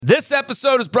This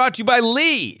episode is brought to you by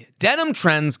Lee. Denim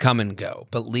trends come and go,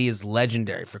 but Lee is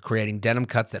legendary for creating denim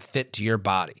cuts that fit to your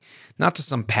body, not to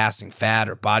some passing fad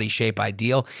or body shape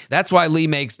ideal. That's why Lee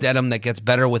makes denim that gets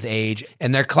better with age,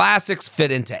 and their classics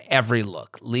fit into every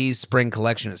look. Lee's spring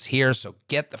collection is here, so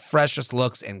get the freshest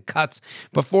looks and cuts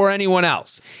before anyone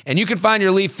else. And you can find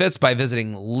your Lee fits by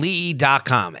visiting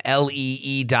lee.com,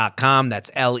 Lee.com,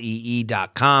 that's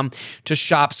Lee.com, to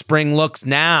shop spring looks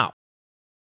now.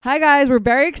 Hi guys, we're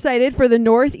very excited for the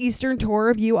Northeastern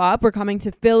tour of You Up. We're coming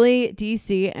to Philly,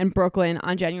 DC, and Brooklyn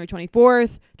on January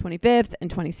 24th, 25th, and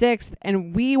 26th.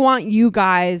 And we want you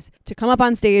guys to come up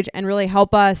on stage and really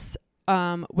help us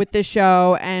with this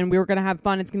show, and we were going to have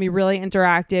fun. It's going to be really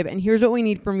interactive, and here's what we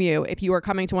need from you if you are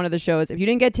coming to one of the shows. If you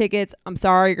didn't get tickets, I'm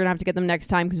sorry, you're going to have to get them next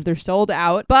time because they're sold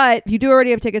out. But if you do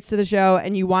already have tickets to the show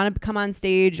and you want to come on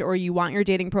stage, or you want your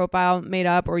dating profile made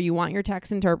up, or you want your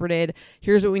text interpreted,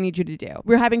 here's what we need you to do.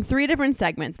 We're having 3 different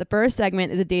segments. The first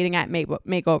segment is a dating app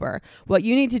makeover. What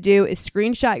you need to do is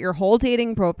screenshot your whole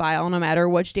dating profile, no matter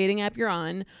which dating app you're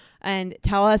on, and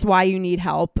tell us why you need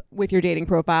help with your dating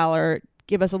profile, or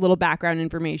give us a little background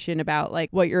information about like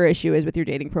what your issue is with your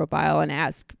dating profile and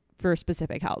ask for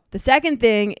specific help. The second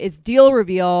thing is deal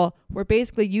reveal, where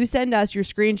basically you send us your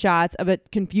screenshots of a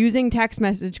confusing text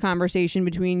message conversation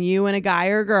between you and a guy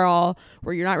or a girl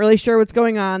where you're not really sure what's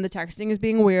going on. The texting is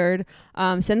being weird.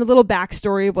 Send a little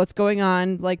backstory of what's going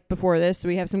on like before this, so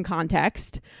we have some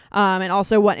context, and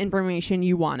also what information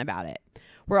you want about it.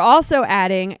 We're also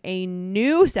adding a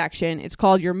new section. It's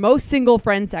called your most single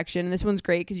friend section. And this one's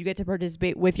great because you get to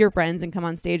participate with your friends and come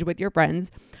on stage with your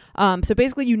friends. So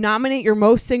basically you nominate your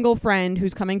most single friend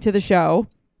who's coming to the show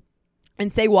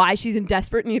and say why she's in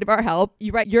desperate need of our help.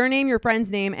 You write your name, your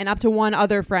friend's name, and up to one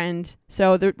other friend.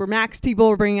 So we're max people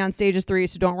we're bringing on stage is 3,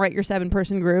 so don't write your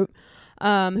 7-person group.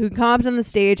 Who can come up on the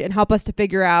stage and help us to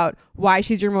figure out why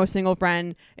she's your most single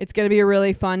friend. It's going to be a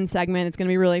really fun segment. It's going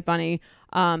to be really funny.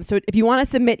 So if you want to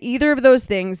submit either of those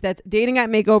things, that's dating app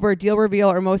makeover, deal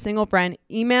reveal, or most single friend,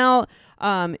 email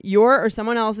your or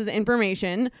someone else's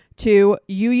information to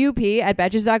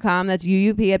uup@betches.com. That's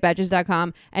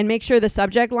uup@betches.com. And make sure the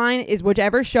subject line is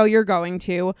whichever show you're going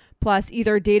to, plus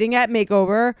either dating app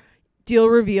makeover, deal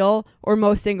reveal, or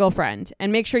most single friend.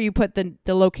 And make sure you put the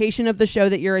location of the show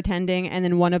that you're attending and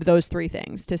then one of those 3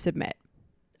 things to submit.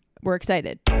 We're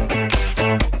excited.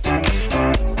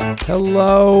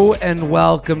 Hello and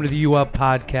welcome to the You Up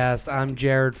podcast. I'm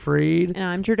Jared Freed. And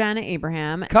I'm Jordana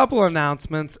Abraham. Couple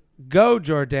announcements. Go,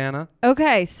 Jordana.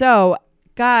 Okay, so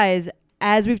guys,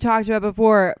 as we've talked about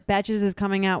before, Betches is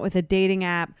coming out with a dating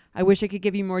app. I wish I could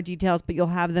give you more details, but you'll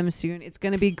have them soon. It's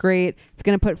going to be great. It's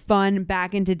going to put fun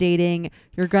back into dating.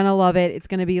 You're going to love it. It's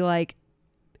going to be like,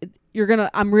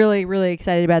 I'm really, really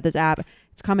excited about this app.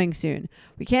 It's coming soon.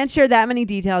 We can't share that many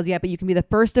details yet, but you can be the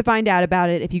first to find out about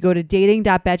it if you go to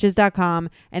dating.betches.com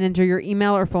and enter your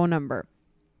email or phone number.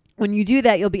 When you do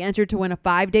that, you'll be entered to win a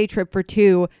 5-day trip for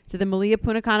 2 to the Malia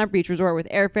Punta Cana Beach Resort with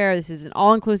airfare. This is an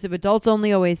all-inclusive,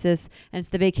 adults-only oasis, and it's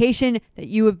the vacation that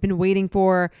you have been waiting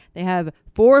for. They have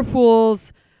 4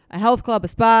 pools, a health club, a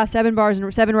spa, 7 bars,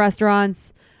 and 7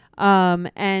 restaurants.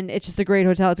 And it's just a great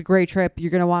hotel. It's a great trip.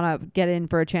 You're going to want to get in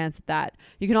for a chance at that.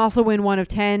 You can also win one of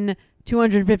 10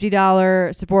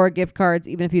 $250 Sephora gift cards,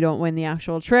 even if you don't win the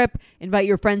actual trip. Invite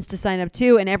your friends to sign up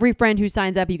too. And every friend who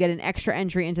signs up, you get an extra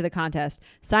entry into the contest.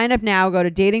 Sign up now. Go to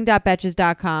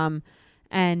dating.betches.com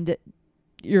and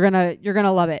you're going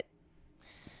to love it.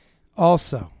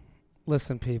 Also,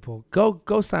 listen, people, go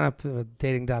sign up at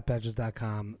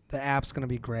dating.betches.com. The app's going to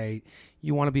be great.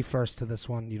 You want to be first to this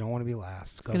one. You don't want to be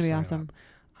last. It's going to be awesome.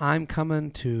 I'm coming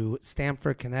to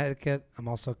Stamford, Connecticut. I'm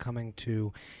also coming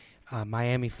to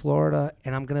Miami, Florida,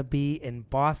 and I'm going to be in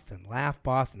Boston. Laugh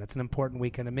Boston. That's an important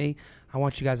weekend to me. I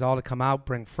want you guys all to come out,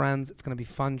 bring friends. It's going to be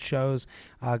fun shows.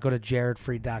 Go to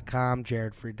jaredfreed.com.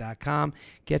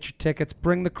 Get your tickets.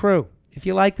 Bring the crew. If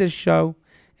you like this show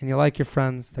and you like your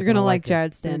friends, you're going to like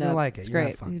Jared's stand-up. You're going to like it. It's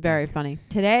great. He's very funny.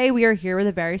 Today, we are here with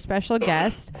a very special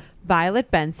guest,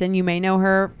 Violet Benson. You may know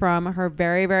her from her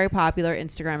very, very popular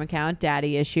Instagram account,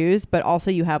 Daddy Issues, but also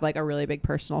you have like a really big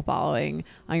personal following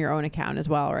on your own account as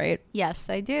well, right? Yes,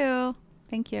 I do.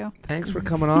 Thank you. Thanks for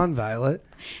coming on, Violet.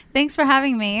 Thanks for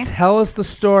having me. Tell us the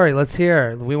story. Let's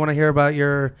hear. We want to hear about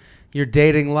your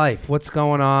dating life. What's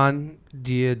going on?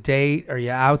 Do you date? Are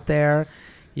you out there?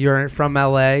 You're from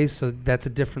LA, so that's a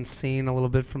different scene a little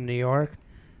bit from New York.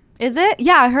 Is it?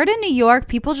 Yeah, I heard in New York,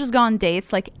 people just go on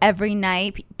dates like every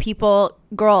night.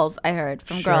 Girls, I heard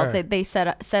from girls, they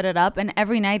set it up, and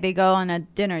every night they go on a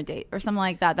dinner date or something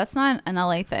like that. That's not an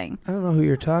LA thing. I don't know who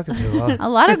you're talking to. A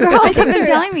lot of girls have been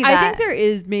telling me that. I think there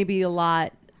is maybe a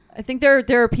lot I think there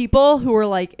are people who are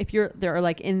like, they're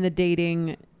like in the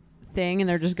dating thing and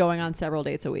they're just going on several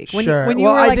dates a week. When you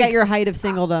were like at your height of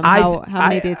singledom, how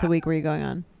many dates a week were you going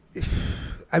on?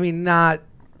 I mean, I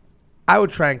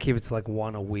would try and keep it to like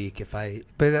one a week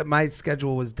but my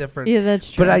schedule was different. Yeah,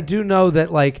 that's true. But I do know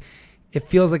that like it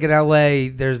feels like in LA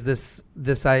there's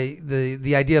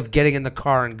the idea of getting in the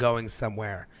car and going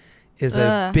somewhere is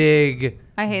a big,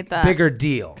 I hate that. Bigger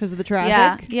deal. Because of the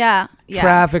traffic? Yeah.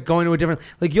 Traffic, going to a different,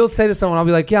 like you'll say to someone, I'll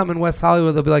be like, yeah, I'm in West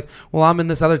Hollywood. They'll be like, well, I'm in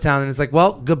this other town. And it's like,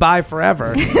 well, goodbye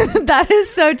forever. That is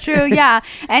so true. Yeah.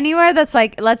 Anywhere that's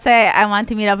like, let's say I want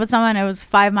to meet up with someone, it was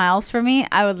 5 miles for me,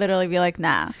 I would literally be like,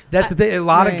 nah. That's the thing. A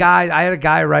lot of guys, I had a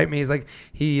guy write me, he's like,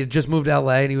 he had just moved to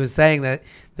LA and he was saying that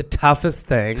the toughest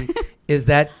thing is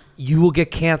that you will get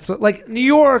canceled. Like New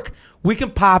York, we can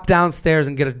pop downstairs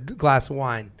and get a glass of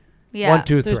wine. Yeah. 1,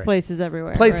 2, 3. There's places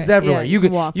everywhere. Everywhere.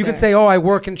 Yeah, you can say, oh, I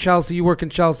work in Chelsea. You work in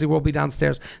Chelsea. We'll be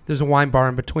downstairs. There's a wine bar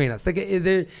in between us. Like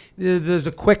there's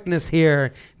a quickness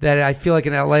here that I feel like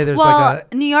in LA there's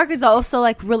New York is also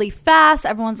like really fast.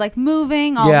 Everyone's like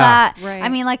moving, all that. Right. I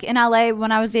mean, like in LA,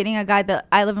 when I was dating a guy that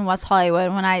I live in West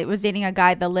Hollywood, when I was dating a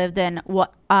guy that lived in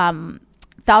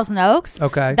Thousand Oaks.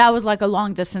 Okay. That was like a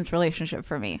long distance relationship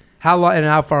for me. How long and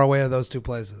how far away are those two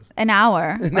places? An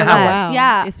hour. An or hour. less. Wow.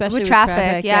 Yeah. Especially with with traffic.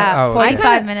 traffic. Yeah. Oh,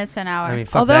 45 minutes an hour. I mean,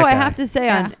 fuck Although that I guy. have to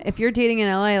say, if you're dating in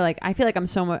LA, like I feel like I'm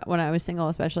so much when I was single,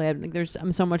 especially,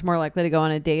 I'm so much more likely to go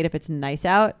on a date if it's nice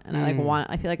out, and I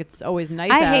feel like it's always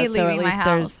nice out. I hate so leaving at my least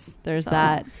house. There's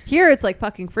that. Here it's like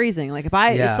fucking freezing. Like it's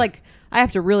like I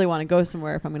have to really want to go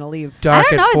somewhere if I'm going to leave. Dark I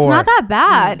don't know. at 4. It's not that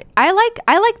bad. I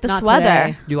like the Not weather.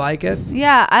 today. You like it?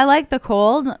 Yeah, I like the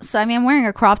cold. So I mean, I'm wearing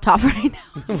a crop top right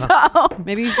now. So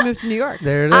Maybe you should move to New York.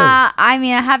 There it is. I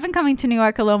mean, I have been coming to New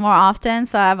York a little more often,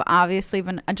 so I've obviously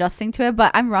been adjusting to it.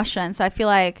 But I'm Russian, so I feel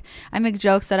like I make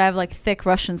jokes that I have like thick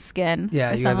Russian skin.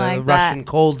 Yeah, or you got the something like Russian,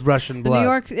 cold Russian The blood. New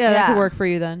York, that Yeah. could work for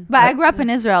you then. But I grew up in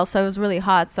Israel, so it was really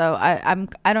hot. So I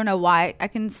don't know why I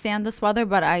can stand this weather,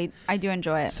 but I do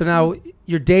enjoy it. So now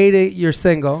you're dating, you're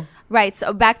single. Right.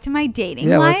 So back to my dating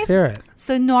Yeah, life. let's hear it.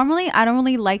 So normally I don't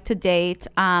really like to date,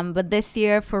 but this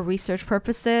year for research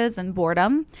purposes and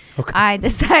boredom, Okay. I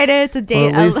decided to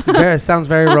date. Well, at least sounds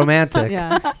very romantic.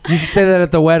 Yes. You should say that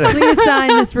at the wedding. Please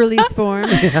sign this release form.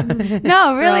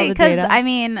 No, really, the because data. I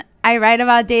mean, I write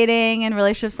about dating and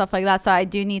relationships, stuff like that. So I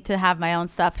do need to have my own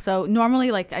stuff. So normally,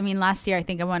 like, I mean, last year I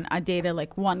think I dated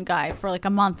like one guy for like a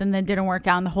month and then didn't work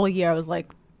out. And the whole year I was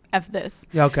like, F this.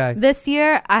 Okay. This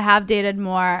year I have dated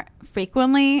more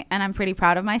frequently and I'm pretty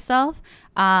proud of myself.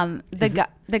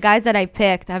 The guys that I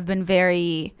picked have been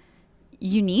very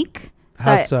unique.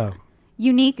 How so?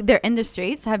 Unique. Their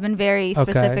industries have been very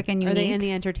specific and unique. Are they in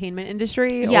the entertainment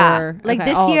industry? Yeah. Or, like okay,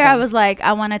 this all of year I them. was like,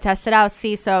 I want to test it out,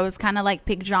 see. So I was kind of like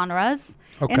pick genres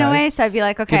in a Okay. way. So I'd be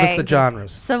like, okay. Give us the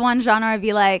genres. So one genre would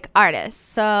be like artists.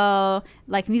 So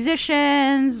like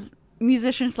musicians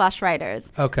 /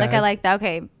 writers. Okay. Like I like that.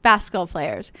 Okay. Basketball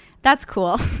players. That's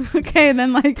cool. Okay. And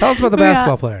then like. Tell us about the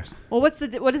basketball players. Well, what is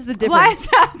the Why difference? does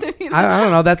that have to be I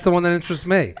don't know. That's the one that interests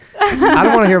me. I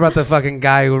don't want to hear about the fucking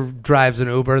guy who drives an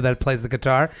Uber that plays the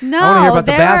guitar. No, I want to hear about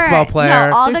the they basketball were- player.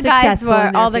 No, all They're the guys successful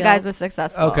in their all the guys were fields.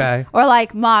 successful. Okay. Or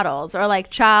like models, or like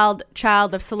child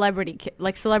of celebrity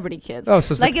kids. Oh,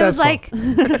 so like it was successful. like,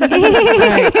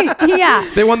 yeah,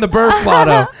 They won the birth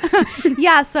lotto.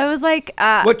 yeah. So it was like,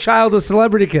 What child was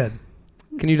celebrity kid?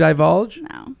 Can you divulge?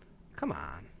 no, Come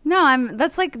on.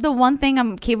 that's like the one thing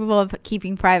I'm capable of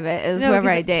keeping private is No, whoever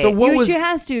because- I date. So what was- You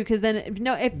has to, because then if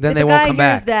Then the they won't guy come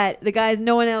hears back. that the guys,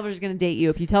 no one ever is going to date you.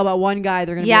 If you tell about one guy,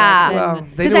 they're going to Yeah. be like, Well,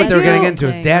 then- they 'Cause knew what I they were getting do- into.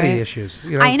 It's Thing, daddy right? issues.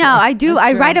 You know, I know, I do. That's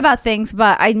I true. write about things,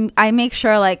 but I make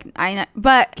sure like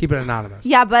but keep it anonymous.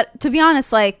 yeah, but to be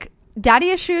honest, like daddy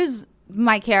issues,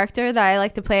 my character that I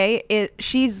like to play,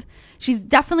 she's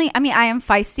definitely, I mean, I am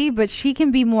feisty, but she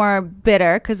can be more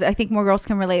bitter because I think more girls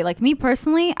can relate. Like me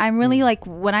personally, I'm really like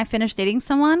when I finish dating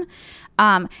someone,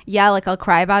 like I'll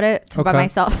cry about it by Okay.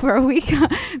 myself for a week,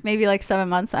 maybe like 7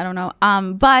 months. I don't know.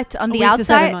 But on a the week to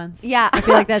 7 outside, months. yeah, I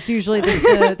feel like that's usually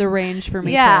the range for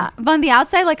me. yeah. too. But on the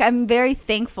outside, like I'm very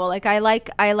thankful. Like I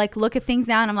look at things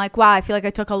now and I'm like, wow, I feel like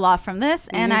I took a lot from this,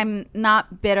 and I'm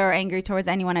not bitter or angry towards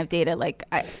anyone I've dated. Like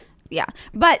yeah.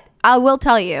 But I will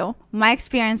tell you, my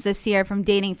experience this year from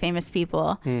dating famous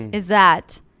people is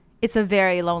that it's a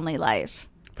very lonely life.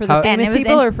 For the And famous it was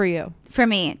people or for you? For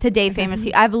me to date famous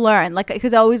people. I've learned, like,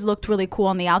 because I always looked really cool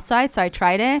on the outside, so I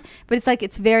tried it, but it's like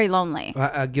it's very lonely.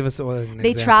 Give us an They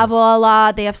example. travel a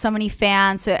lot. They have so many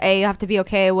fans. So you have to be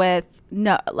okay with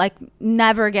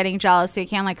never getting jealous. So you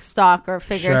can't like stalk or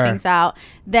figure Sure. things out.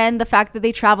 Then the fact that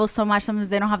they travel so much, sometimes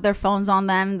they don't have their phones on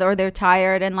them or they're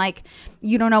tired, and like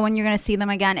you don't know when you're gonna see them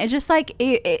again. It's just like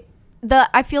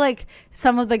I feel like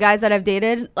some of the guys that I've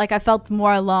dated, like I felt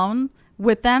more alone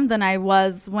with them than I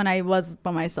was when I was by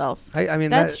myself. I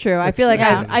mean, That's true. I feel like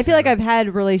yeah. I feel like I've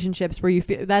had relationships where you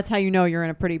feel that's how you know you're in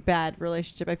a pretty bad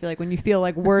relationship. I feel like when you feel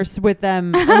like worse with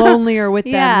them, lonelier with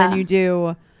them than you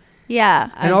do. Yeah.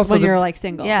 And also when you're like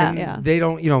single. Yeah. And Yeah. they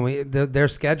don't, their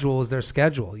schedule is their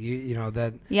schedule. You know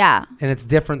that. Yeah. And it's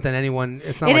different than anyone.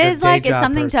 It's not It like is a day like it's job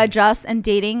something person. to adjust. And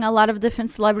dating a lot of different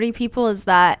celebrity people is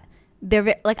that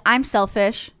they're like, I'm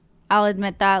selfish. I'll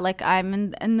admit that. Like I'm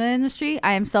in the industry,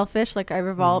 I am selfish. Like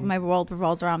my world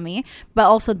revolves around me. But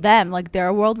also them, like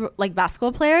they're like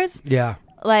basketball players. Yeah.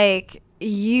 Like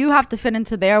you have to fit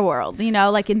into their world,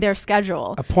 like in their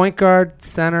schedule. A point guard,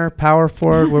 center, power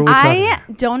forward. What are we talking I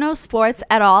about? don't know sports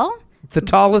at all. The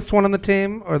tallest one on the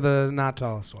team or the not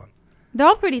tallest one? They're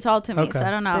all pretty tall to me, Okay. so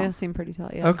I don't know. They seem pretty tall.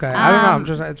 Yeah. Okay. I don't know. I'm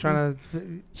just trying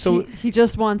to. So he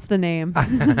just wants the name.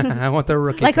 I want the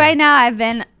rookie. Like card. right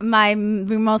now, my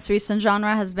most recent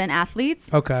genre has been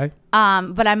athletes. Okay.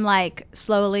 But I'm like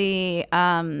slowly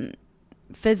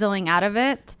fizzling out of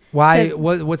it. Why?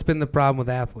 'Cause- What's been the problem with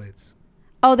athletes?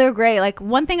 Oh, they're great. Like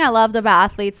one thing I loved about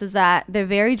athletes is that they're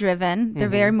very driven. They're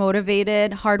very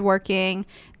motivated, hardworking.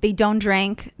 They don't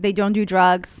drink. They don't do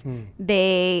drugs.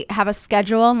 They have a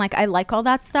schedule. And like, I like all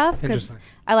that stuff because Interesting.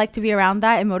 I like to be around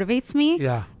that. It motivates me.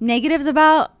 Yeah. Negatives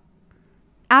about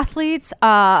athletes,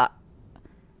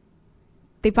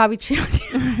 they probably cheat on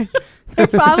you. They're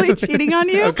probably cheating on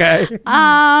you. Okay.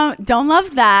 Don't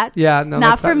love that. Yeah, no, not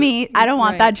that's for not- me. I don't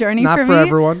want Right. that journey Not for for me.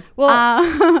 everyone.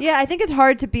 Well, yeah, I think it's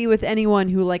hard to be with anyone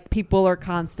who like people are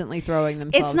constantly throwing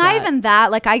themselves. It's not at. even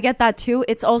that. Like I get that too.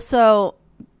 It's also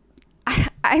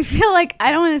I feel like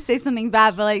I don't want to say something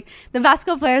bad, but like the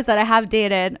basketball players that I have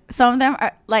dated, some of them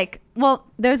are like, well,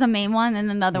 there's a main one and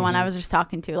then the other one I was just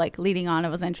talking to, like leading on, I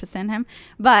was interested in him.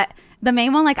 But the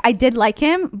main one, like I did like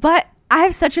him, but I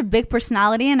have such a big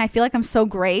personality and I feel like I'm so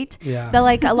great that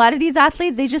like a lot of these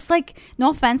athletes, they just like, no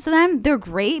offense to them, they're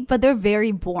great, but they're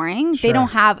very boring. Sure. They don't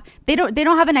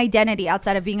have an identity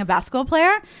outside of being a basketball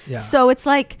player. Yeah. So it's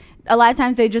like a lot of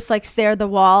times they just like stare at the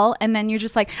wall and then you're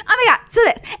just like, oh my God, so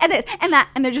this and that.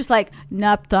 And they're just like,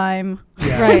 nap time.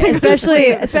 Yeah. Right,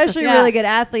 especially Yeah. really good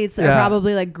athletes that Yeah. are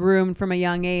probably like groomed from a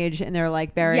young age, and they're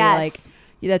like very Yes. like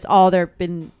that's all they've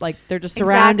been like. They're just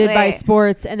surrounded by Exactly.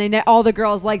 sports, and all the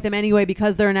girls like them anyway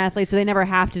because they're an athlete, so they never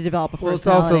have to develop a Well, it's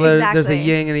personality. also there's a Exactly.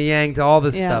 yin and a yang to all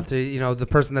this Yeah. stuff. To, the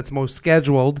person that's most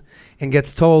scheduled and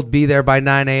gets told be there by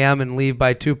 9 a.m. and leave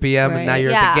by 2 p.m. and now Right. you're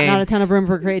Yeah. at the game. Not a ton of room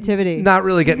for creativity. Not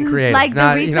really getting creative. Like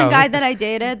Not, the recent guy that I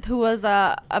dated who was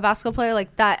a basketball player,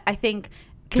 like that, I think.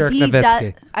 Because Dirk he does,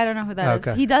 Nowitzki. I don't know who that is.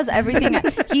 Okay. He does everything.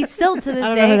 He's still to this I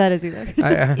don't day. know who that is either. He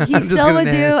I'm just still gonna would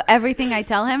name do it. everything I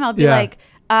tell him. I'll be Yeah. like,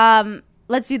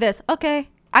 let's do this. Okay.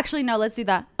 Actually, no, let's do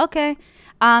that. Okay.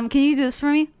 Can you do this for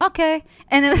me? Okay.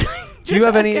 And it was like, Do you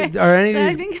have any? okay. Are any So of I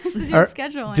these? think it has to do are- with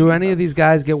scheduling. Do any of these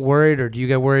guys get worried, or do you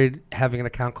get worried having an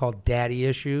account called Daddy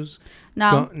Issues?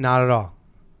 No. Not at all.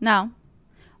 No.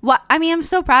 What I mean, I'm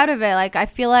so proud of it. Like I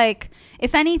feel like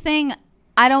if anything,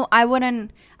 I don't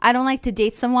like to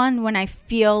date someone when I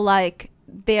feel like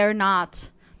they're not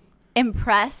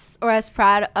impressed or as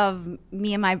proud of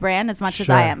me and my brand as much as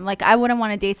I Sure. am. Like I wouldn't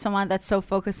want to date someone that's so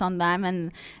focused on them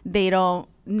and they don't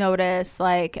notice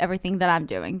like everything that I'm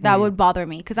doing. That would bother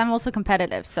me because I'm also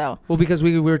competitive. So Well, because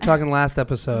we were talking last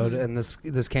episode, and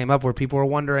this came up where people were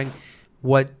wondering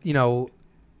what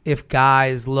if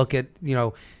guys look at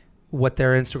what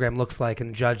their Instagram looks like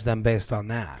and judge them based on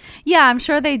that. yeah, I'm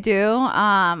sure they do.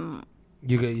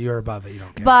 You're above it. You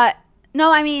don't care. But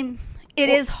no, I mean, it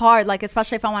is hard, like,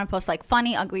 especially if I want to post like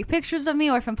funny, ugly pictures of me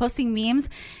or if I'm posting memes.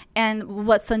 And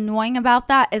what's annoying about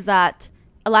that is that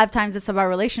a lot of times it's about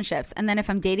relationships. And then if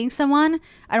I'm dating someone,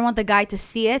 I don't want the guy to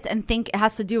see it and think it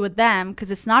has to do with them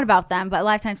because it's not about them. But a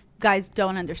lot of times guys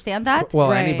don't understand that. well,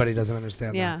 Right. anybody doesn't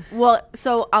understand Yeah. Well,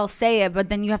 so I'll say it, but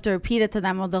then you have to repeat it to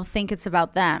them or they'll think it's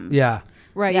about them. that. Yeah.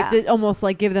 Right. Yeah. You have to almost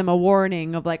like give them a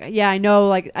warning of like, yeah, I know,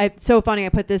 like, it's so funny I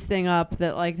put this thing up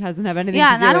that like doesn't have anything to Yeah,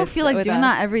 do and I don't with- feel like with doing us.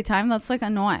 that every time. That's like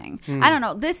annoying. I don't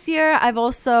know. This year, I've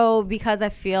also, because I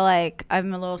feel like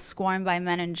I'm a little scorned by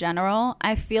men in general,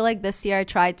 I feel like this year I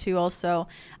tried to also,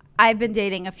 I've been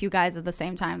dating a few guys at the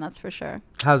same time, that's for sure.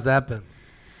 How's that been?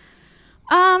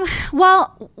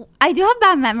 Well, I do have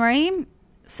bad memory.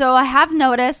 So I have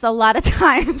noticed a lot of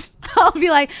times I'll be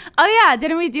like, oh yeah,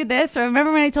 didn't we do this? Or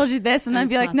remember when I told you this? And then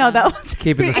be like, no, that was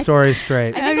keeping the story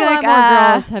straight. I think a lot more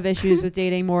girls have issues with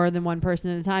dating more than one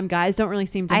person at a time. Guys don't really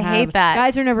seem to have. I hate that.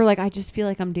 Guys are never like, I just feel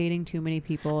like I'm dating too many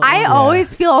people. I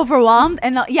always feel overwhelmed.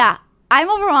 And I'm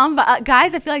overwhelmed. But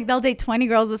guys, I feel like they'll date 20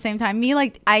 girls at the same time. Me,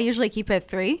 like, I usually keep it at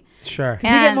 3. Sure.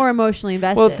 Because we get more emotionally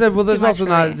invested. Well, there's also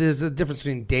there's a difference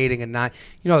between dating and not.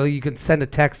 You can send a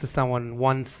text to someone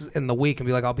once in the week and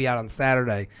be like, I'll be out on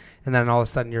Saturday. And then all of a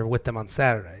sudden you're with them on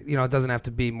Saturday. It doesn't have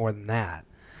to be more than that.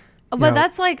 But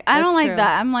that's like, I don't like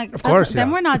that. I'm like, of course,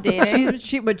 then we're not dating.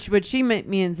 what she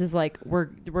means is like, we're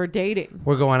dating.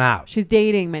 We're going out. She's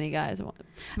dating many guys.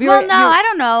 I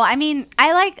don't know. I mean,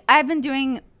 I've been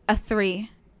doing a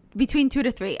 3. Between 2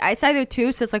 to 3. It's either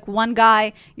 2, so it's like one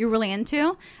guy you're really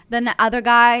into, then the other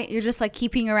guy you're just like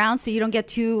keeping around, so you don't get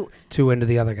too into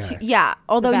the other guy.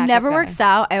 Although it never works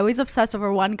out. I always obsess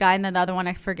over one guy, and then the other one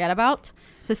I forget about,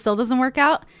 so it still doesn't work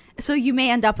out. So you may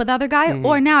end up with other guy,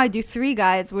 or now I do 3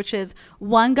 guys, which is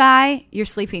one guy you're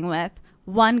sleeping with,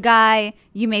 one guy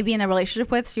you may be in a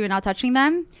relationship with, so you're not touching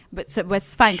them, but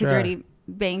it's fine because you're already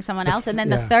banging someone else, and then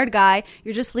the third guy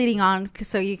you're just leading on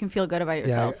so you can feel good about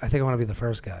yourself. I think I want to be the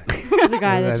first guy. The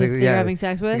guy that's just you're having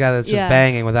sex with, the guy that's just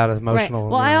banging without emotional.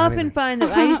 Right. Well, I often find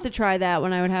that I used to try that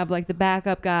when I would have like the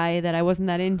backup guy that I wasn't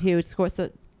that into,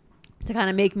 to kind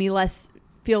of make me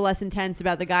feel less intense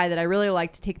about the guy that I really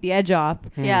like, to take the edge off.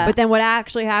 Yeah. But then what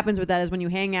actually happens with that is when you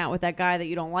hang out with that guy that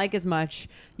you don't like as much,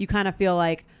 you kind of feel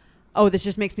like, oh, this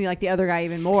just makes me like the other guy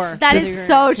even more. That is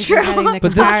so true.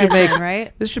 But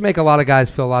this should make a lot of guys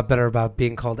feel a lot better about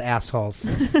being called assholes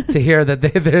to hear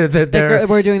that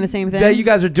we're doing the same thing. That you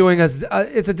guys are doing it's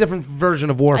a different version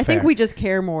of warfare. I think we just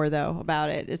care more though about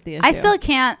it is the issue. I still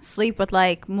can't sleep with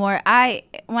like more.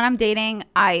 When I'm dating,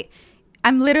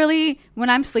 I'm literally,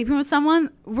 when I'm sleeping with someone,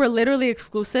 we're literally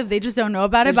exclusive. They just don't know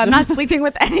about it, but I'm not sleeping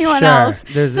with anyone else.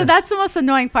 So that's the most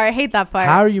annoying part. I hate that part.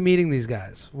 How are you meeting these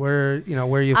guys? Where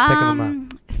are you picking them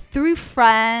up? Through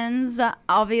friends.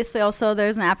 Obviously, also,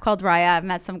 there's an app called Raya. I've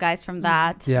met some guys from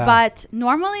that. Yeah. But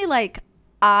normally, like,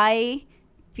 I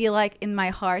feel like in my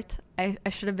heart, I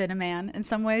should have been a man in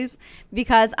some ways,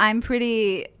 because I'm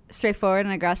pretty straightforward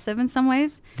and aggressive in some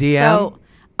ways. DM? So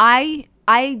I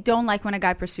don't like when a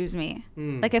guy pursues me.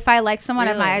 Like, if I like someone,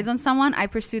 I have my eyes on someone, I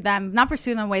pursue them. Not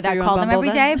pursue them the way that I call them every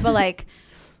day, but like,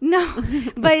 no.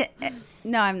 But,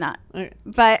 no, I'm not. Okay.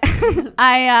 But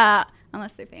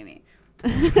unless they pay me.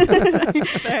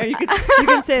 There, you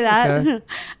can say that. Okay.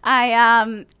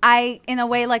 I in a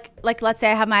way, like let's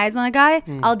say I have my eyes on a guy,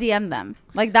 I'll DM them.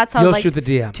 Like, that's how. You'll like, shoot the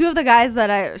DM. 2 of the guys that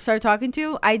I started talking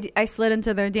to, I slid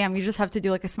into their DM. You just have to do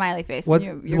like a smiley face. What's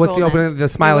the opening? The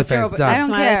smiley face does. I don't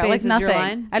smiley care. Face like nothing.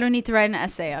 line? I don't need to write an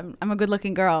essay. I'm a good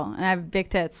looking girl and I have big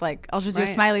tits. Like, I'll just do a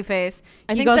smiley face.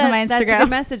 I think goes on my Instagram. That's a good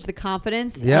message. The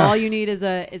confidence. Yeah. And all you need is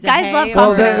a guys hey love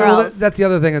confident girls. That's the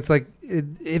other thing. It's like,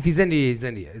 if he's into you, he's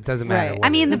into you. It doesn't matter. I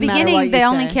mean, in the beginning, they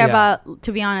only care about,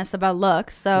 to be honest, about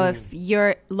looks. So if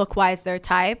you're look-wise their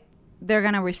type, they're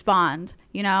going to respond,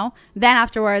 Then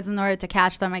afterwards, in order to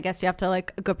catch them, I guess you have to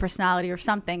like a good personality or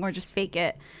something, or just fake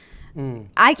it.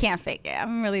 I can't fake it.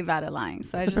 I'm really bad at lying.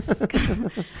 So I just,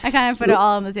 I kind of put it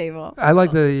all on the table. I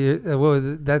like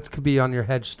that could be on your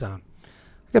headstone.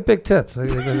 I got big tits. Take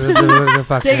it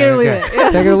or leave it. Yeah.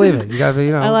 Take it or leave it. You got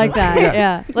to, I like that.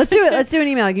 Yeah. Let's do it. Let's do an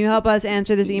email. Can you help us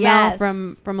answer this email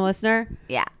from a listener?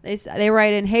 Yeah. They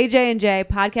write in, "Hey J&J,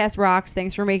 podcast rocks.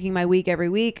 Thanks for making my week every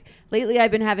week. Lately,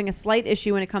 I've been having a slight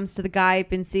issue when it comes to the guy I've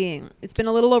been seeing. It's been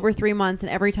a little over 3 months, and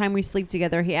every time we sleep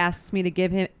together, he asks me to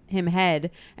give him head,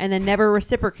 and then never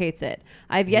reciprocates it.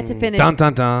 I've yet to finish. Dun,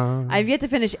 dun, dun. I've yet to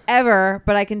finish ever,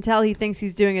 but I can tell he thinks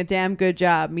he's doing a damn good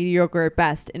job, mediocre at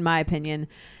best, in my opinion.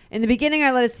 In the beginning,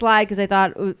 I let it slide because I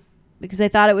thought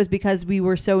it was because we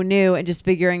were so new and just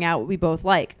figuring out what we both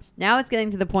like. Now it's getting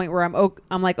to the point where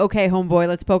I'm like, okay, homeboy,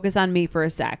 let's focus on me for a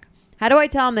sec. How do I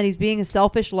tell him that he's being a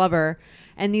selfish lover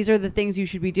and these are the things you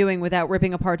should be doing without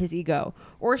ripping apart his ego?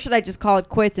 Or should I just call it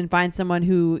quits and find someone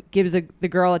who gives the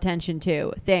girl attention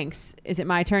too? Thanks. Is it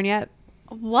my turn yet?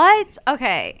 What?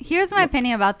 Okay, here's my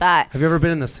opinion about that. Have you ever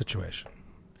been in this situation?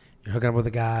 You're hooking up with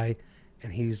a guy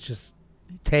and he's just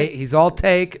he's all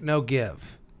take, no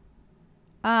give.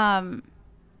 No.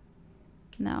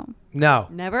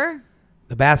 Never?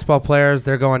 The basketball players,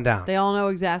 they're going down. They all know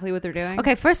exactly what they're doing?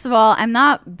 Okay, first of all, I'm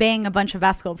not banging a bunch of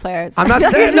basketball players. I'm not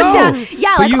saying no.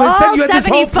 Yeah, but like you all said you had this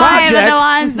whole 75 of project. the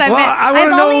ones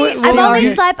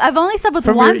I've only slept with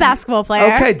one basketball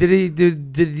player. Okay, did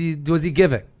he was he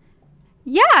giving?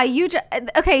 Yeah,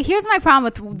 okay, here's my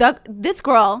problem with this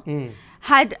girl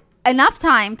had enough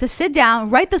time to sit down,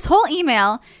 write this whole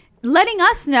email, letting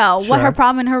us know Sure. what her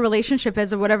problem in her relationship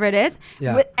is or whatever it is.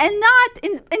 Yeah.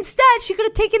 And instead, she could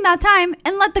have taken that time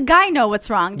and let the guy know what's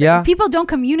wrong. Yeah. People don't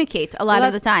communicate a lot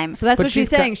of the time. But that's But what she's she's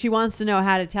saying. She wants to know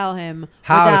how to tell him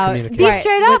How to without, communicate. Be Right.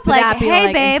 straight up, like,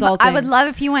 hey, babe, insulting. I would love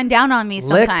if you went down on me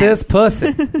Lick sometimes. this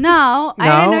pussy. No,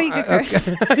 I didn't know you could curse.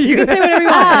 Okay. You can say whatever you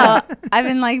want. Oh, I've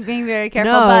been like being very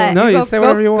careful, No, but No, you say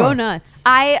whatever you want. Go nuts.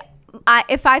 I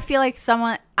if I feel like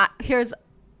someone here's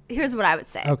what I would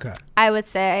say. Okay. I would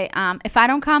say if I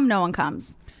don't come, no one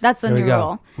comes. That's the There we new go.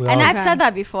 rule. We And all- I've Okay. said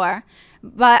that before.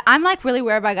 But I'm like really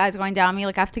worried about guys going down on me.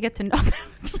 Like I have to get to know them.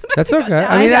 That's okay.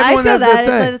 I mean, I everyone feel has that.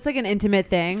 their thing. It's like an intimate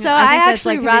thing. So I I think that's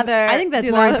actually like rather I think that's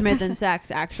do more that. intimate than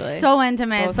sex, actually. So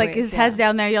intimate. Both It's like ways, his yeah. head's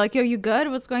down there. You're like, yo, you good?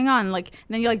 What's going on? Like, and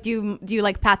then you're like, do you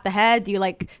like pat the head? Do you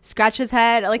like scratch his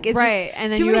head? Like, it's right, just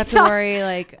and then too you many have to thoughts. worry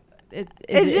like, It's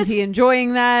is just- he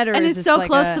enjoying that, or And is it's this so like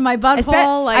close to my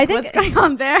butthole. Like, I think- what's going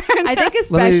on there? I think Let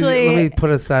especially me put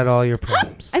aside all your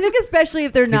problems. I think especially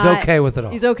if they're He's not. okay with it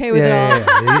all. He's okay with Yeah, it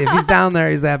all. yeah. If he's down there,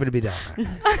 he's happy to be down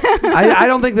there. I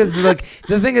don't think this is like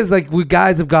the thing is like we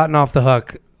guys have gotten off the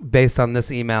hook based on this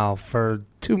email for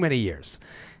too many years.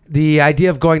 The idea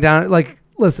of going down, like,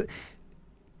 listen,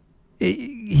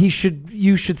 you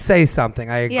should say something.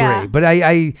 I agree, Yeah. but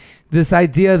I this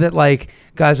idea that like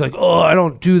guys are like, oh, I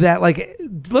don't do that. Like,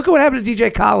 look at what happened to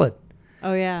DJ Khaled.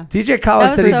 Oh yeah. DJ That Khaled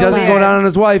was said he so doesn't go weird. down on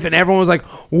his wife, and everyone was like,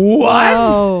 "What?"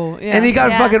 Oh, yeah. And he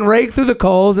got Yeah. fucking raked through the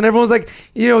coals, and everyone was like,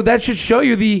 that should show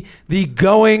you the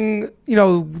going,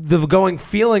 the going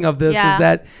feeling of this Yeah. is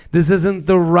that this isn't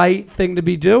the right thing to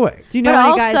be doing. Do you know But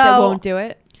any guys that also- won't do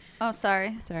it? Oh,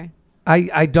 sorry. Sorry.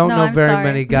 I don't No, know I'm very sorry.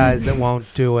 many guys that won't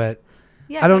do it.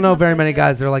 Yeah, I don't but know most very many do.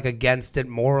 guys that are like against it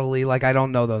morally. Like I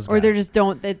don't know those guys. Or they just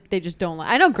don't. They just don't like.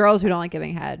 I know girls who don't like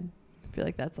giving head. I feel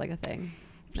like that's like a thing.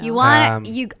 If you No. want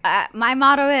my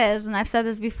motto is, and I've said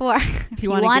this before, if you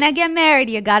wanna want to get married,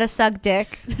 you gotta suck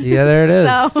dick. Yeah, there it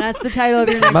is. So- That's the title of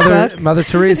your next Mother book. Mother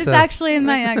It's Teresa. actually in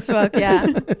my next book. Yeah,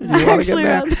 You I wanna get actually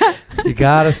married? wrote that. You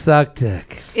gotta suck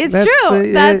dick. It's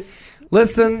true. That's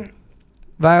Listen,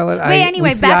 Violet. Wait,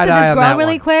 anyway, back to this girl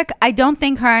really quick. quick. I don't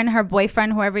think her and her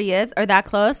boyfriend, whoever he is, are that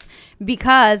close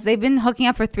because they've been hooking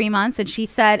up for 3 months. And she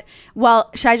said, well,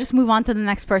 should I just move on to the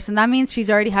next person? That means she's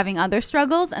already having other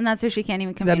struggles. And that's where she can't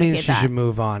even That communicate means she should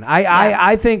move on.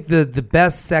 I think the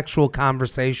best sexual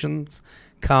conversations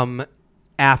come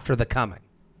after the coming.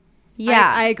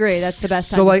 Yeah. I agree. That's the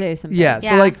best time So like, to say something. yeah. So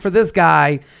Yeah. like for this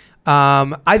guy,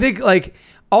 I think like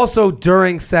also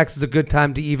during sex is a good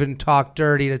time to even talk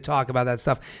dirty, to talk about that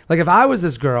stuff. Like if I was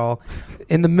this girl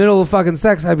in the middle of fucking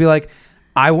sex, I'd be like,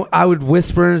 I would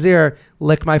whisper in his ear,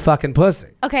 lick my fucking pussy.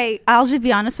 Okay, I'll just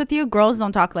be honest with you. Girls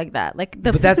don't talk like that. Like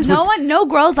But that's what's- no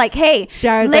girls like, hey,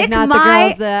 Jared's lick like, not the my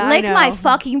girls that I lick my know.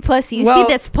 fucking pussy. You Well,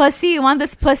 see this pussy? You want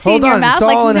this pussy Hold in your on, mouth? it's all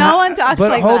Like in no one talks but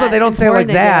like hold that. on, they don't In say porn like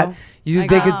they that. do. You I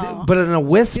they know. could, but in a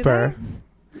whisper,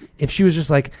 if she was just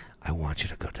like, I want you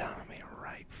to go down on me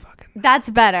right fucking. That's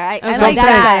better. I Oh, like so I'm that.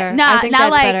 saying- better. No, I think not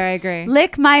that's like better. I agree.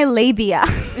 lick my labia.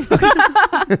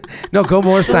 No, go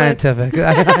more scientific.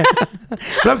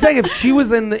 But I'm saying if she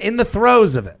was in the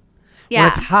throes of it, when Yeah.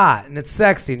 it's hot and it's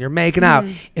sexy and you're making out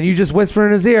and you just whisper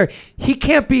in his ear, he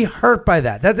can't be hurt by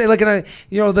that. That's like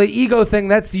the ego thing.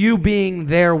 That's you being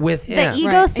there with him. The ego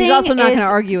Right. thing He's also not going is- to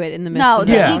argue it in the midst. No, of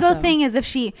the it Yeah. ego also. thing is if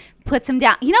she puts him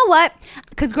down. You know what?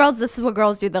 Because girls, this is what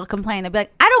girls do. They'll complain. They'll be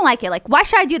like, I don't like it. Like, why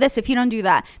should I do this if you don't do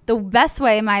that? The best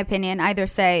way, in my opinion, either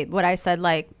say what I said,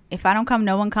 like, if I don't come,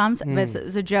 no one comes. This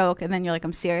is a joke. And then you're like,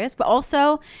 I'm serious. But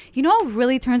also, you know what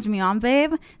really turns me on,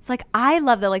 babe? It's like, I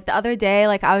love that. Like the other day,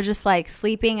 like I was just like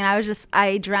sleeping and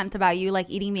I dreamt about you like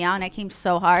eating me out and I came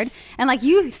so hard. And like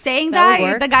you saying That would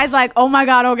that, work. the guy's like, oh my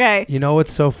God, okay. You know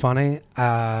what's so funny?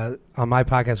 On my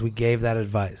podcast, we gave that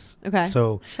advice. Okay.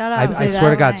 So Shut up. I Say swear to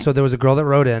that God. way. So there was a girl that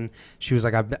wrote in. She was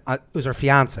like, it was her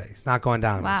fiance. It's not going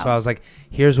down. on me. Wow. So I was like,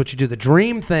 here's what you do. The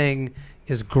dream thing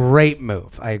is great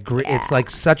move. I agree. Yeah. It's like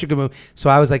such a good move. So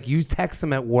I was like, you text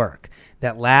him at work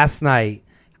that last night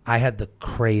I had the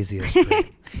craziest dream.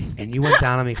 And you went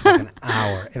down on me for like an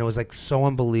hour. And it was like so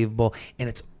unbelievable. And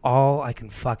it's all I can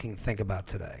fucking think about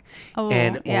today. Oh,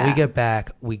 And when yeah. we get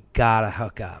back, we gotta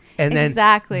hook up. And then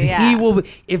Exactly, yeah. he will.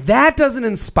 If that doesn't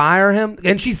inspire him,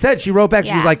 and she said, she wrote back.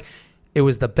 She was Yeah. like, "It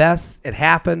was the best. It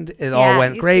happened. It all Yeah,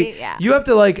 went you great." see, yeah. You have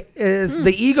to like is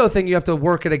the ego thing. You have to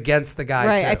work it against the guy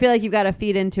Right. too. I feel like you've got to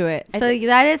feed into it. So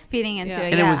that is feeding into Yeah. it.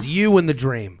 and yeah. it was you in the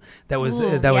dream that was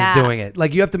Ooh, that yeah. was doing it.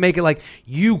 Like you have to make it like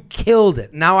you killed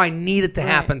it. Now I need it to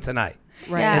happen tonight.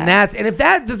 Right. Yeah. And if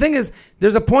the thing is,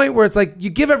 there's a point where it's like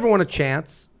you give everyone a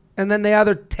chance, and then they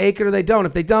either take it or they don't.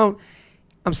 If they don't,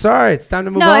 I'm sorry. It's time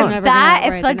to move No, on. if Right, the they're guy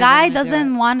never gonna do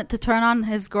doesn't want to turn on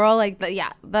his girl, like,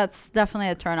 that's definitely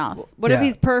a turn off. What if Yeah.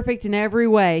 he's perfect in every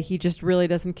way? He just really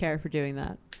doesn't care for doing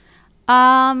that.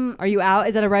 Are you out?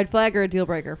 Is that a red flag or a deal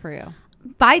breaker for you?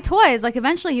 Buy toys. Like,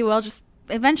 eventually he will.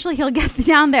 Eventually he'll get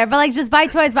down there. But, like, just buy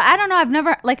toys. But I don't know. I've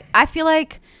never, like, I feel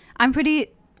like I'm pretty,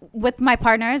 with my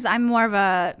partners, I'm more of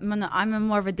a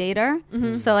dater.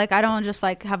 Mm-hmm. So, like, I don't just,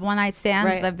 like, have one night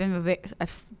stands. Right.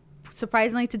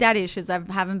 Surprisingly to daddy issues, I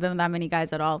haven't been with that many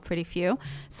guys at all. Pretty few.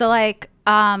 So, like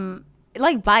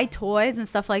buy toys and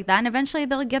stuff like that. And eventually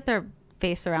they'll get their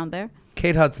face around there.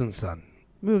 Kate Hudson's son.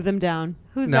 Move them down.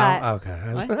 Who's No, that?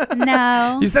 okay.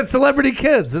 No. You said celebrity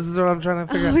kids. This is what I'm trying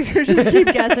to figure out. You're just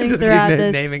keep guessing Just throughout keep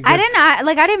this. naming I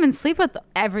kids. didn't even sleep with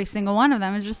every single one of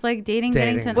them. It's just like getting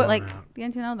Dating, to going getting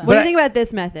out. to know them. What do But you think about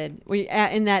this method?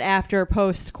 In that after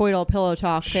post coital pillow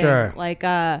talk thing? Sure. Like,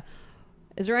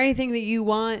 is there anything that you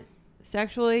want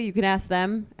sexually? You can ask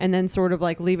them and then sort of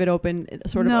like leave it open,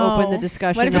 open the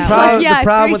discussion. What if The it's that like, way. problem, the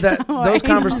problem with that, threesome, those I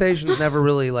know. conversations never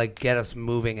really like get us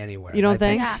moving anywhere. You don't I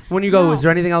think? Yeah. When you go, No. is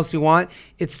there anything else you want?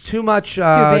 It's too much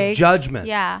vague. judgment.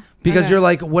 Yeah. Because Okay. you're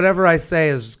like, whatever I say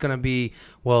is going to be,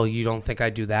 well, you don't think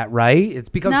I do that right?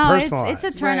 It becomes No, personalized.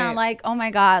 it's a turn Right. on. Like, oh my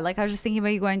god, like I was just thinking about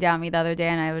you going down me the other day,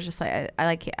 and I was just like,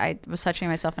 I was touching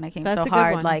myself, and I came That's a so good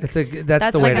hard. one. Like, that's the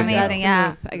that's way like to amazing. That's go. the Yeah.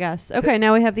 move, I guess. Okay,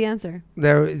 now we have the answer.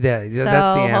 That's the so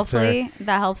answer. hopefully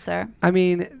that helps her. I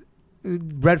mean,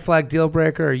 red flag deal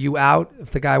breaker. Are you out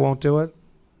if the guy won't do it?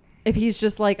 If he's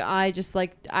just like, I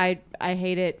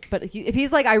hate it, but if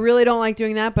he's like, I really don't like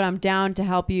doing that, but I'm down to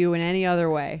help you in any other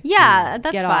way. Yeah,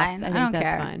 that's Get off. fine. I I think don't that's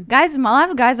care. fine. Guys, a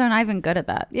lot of guys aren't even good at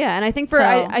that. Yeah, and I think for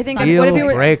So, I think Deal what if he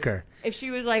were, breaker. if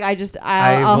she was like, I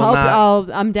I'll will help.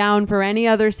 not- I'm down for any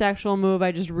other sexual move.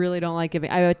 I just really don't like giving.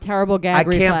 I have a terrible gag I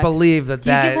reflex. can't believe that Do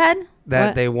you give head? that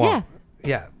What? they won't.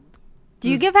 Yeah. Do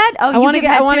you give head? Oh, I want to you give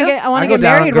get. head I want to too? get. I want I to go get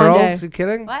down on married one girls. day. You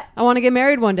kidding? What? I want to get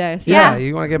married one day. So Yeah, Yeah.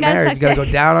 you want to get Gotta married. suck You got to go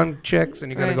dick. down on chicks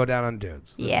and you got to Right. go down on dudes. This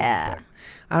is the Yeah. thing.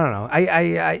 I don't know.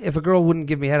 I if a girl wouldn't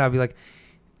give me head, I'd be like,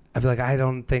 I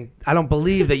don't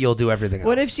believe that you'll do everything.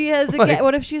 What else. if she has a? Like-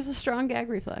 What if she has a strong gag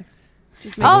reflex?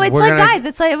 Just makes Oh, it- it's We're like gonna- guys.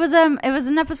 It's like it was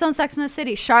an episode of Sex in the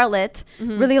City. Charlotte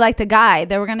really liked the guy.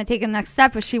 They were gonna take the next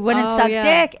step, but she wouldn't Oh, suck yeah.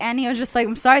 dick, and he was just like,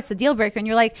 "I'm sorry, it's a deal breaker." And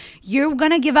you're like, "You're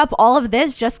gonna give up all of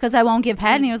this just because I won't give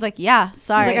head?" And he was like, "Yeah, He's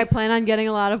sorry." like, I plan on getting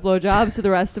a lot of blowjobs for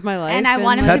the rest of my life, and I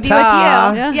want him like, to be Ta-ta.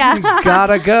 with you. Yeah. Yeah.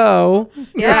 Gotta go.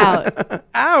 You're out.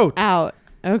 Out. Out.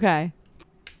 Okay.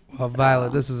 Well,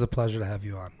 Violet, this was a pleasure to have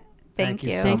you on. Thank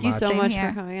you. Thank you so Same much here.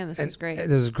 for coming in. This And was great.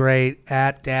 This is great.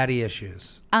 At Daddy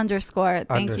Issues. Underscore.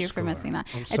 Thank you Underscore. for missing that.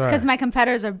 I'm It's sorry. because my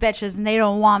competitors are bitches and they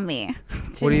don't want me.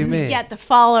 To What do you mean? Get the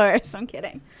followers. I'm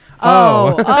kidding.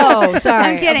 Oh,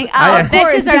 sorry. I'm kidding. Oh, I-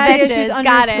 bitches are Daddy bitches. issues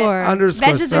Got it. Underscore.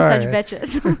 Bitches sorry. are such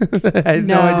bitches. I had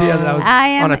no No. idea that I was I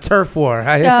am on a turf war.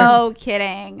 So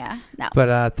kidding. No.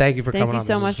 But thank you for Thank coming you on.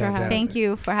 so This was much for having- fantastic. Thank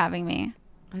you for having me.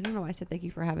 I don't know why I said thank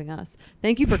you for having us.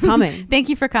 Thank you for coming. Thank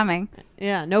you for coming.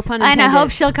 Yeah, no pun And intended. I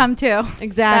hope she'll come too.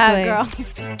 Exactly.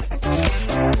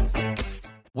 That girl.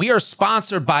 We are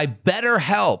sponsored by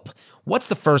BetterHelp. What's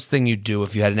the first thing you'd do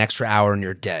if you had an extra hour in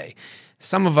your day?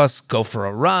 Some of us go for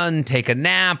a run, take a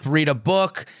nap, read a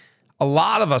book. A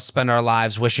lot of us spend our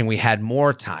lives wishing we had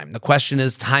more time. The question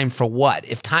is, time for what?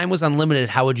 If time was unlimited,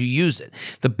 how would you use it?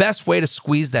 The best way to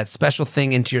squeeze that special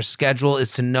thing into your schedule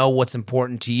is to know what's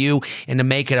important to you and to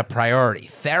make it a priority.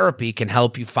 Therapy can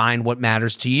help you find what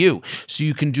matters to you so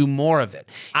you can do more of it.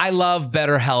 I love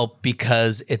BetterHelp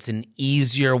because it's an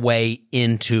easier way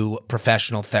into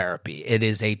professional therapy. It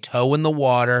is a toe in the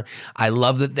water. I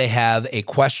love that they have a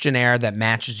questionnaire that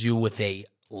matches you with a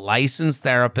licensed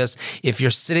therapist. If you're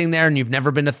sitting there and you've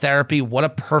never been to therapy, what a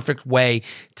perfect way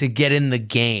to get in the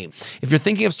game. If you're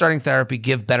thinking of starting therapy,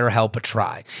 give BetterHelp a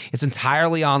try. It's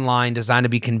entirely online, designed to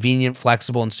be convenient,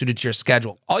 flexible, and suited to your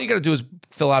schedule. All you got to do is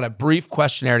fill out a brief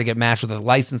questionnaire to get matched with a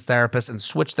licensed therapist and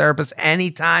switch therapists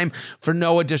anytime for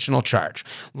no additional charge.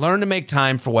 Learn to make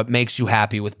time for what makes you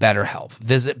happy with BetterHelp.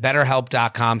 Visit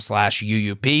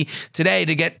BetterHelp.com/UUP today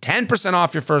to get 10%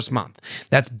 off your first month.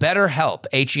 That's BetterHelp,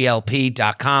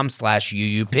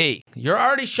 HELP.com/UUP. You're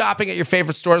already shopping at your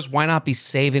favorite stores. Why not be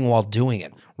saving while doing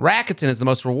it? Rakuten is the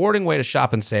most rewarding way to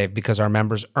shop and save because our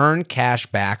members earn cash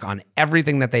back on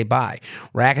everything that they buy.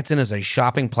 Rakuten is a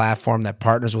shopping platform that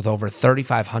partners with over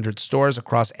 3,500 stores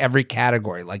across every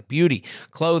category like beauty,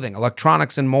 clothing,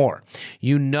 electronics, and more.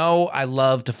 You know I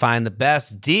love to find the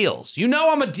best deals. You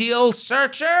know I'm a deal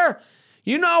searcher.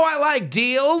 You know I like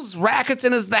deals.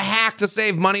 Rakuten is the hack to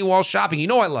save money while shopping. You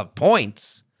know I love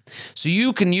points. So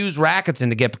you can use Rakuten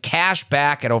to get cash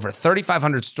back at over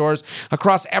 3,500 stores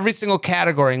across every single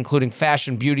category, including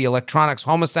fashion, beauty, electronics,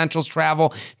 home essentials,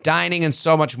 travel, dining, and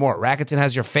so much more. Rakuten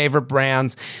has your favorite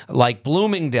brands like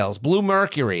Bloomingdale's, Blue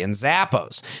Mercury, and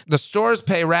Zappos. The stores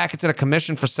pay Rakuten a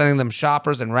commission for sending them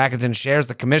shoppers, and Rakuten shares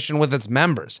the commission with its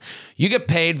members. You get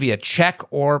paid via check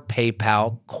or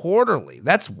PayPal quarterly.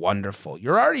 That's wonderful.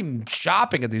 You're already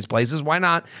shopping at these places. Why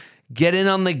not get in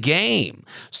on the game?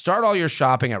 Start all your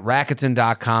shopping at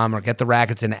Rakuten.com or get the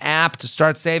Rakuten app to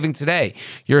start saving today.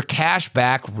 Your cash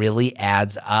back really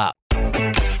adds up.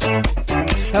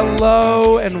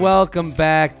 Hello and welcome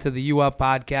back to the U Up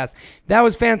podcast. That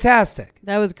was fantastic.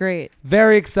 That was great.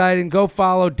 Very exciting. Go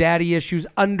follow Daddy Issues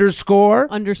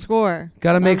 _.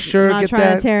 Got to make sure not get trying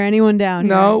that. to tear anyone down.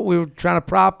 No, here. we were trying to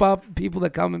prop up people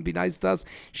that come and be nice to us.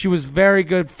 She was very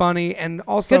good, funny, and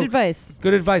also Good advice.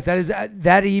 Good advice. That is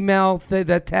that email,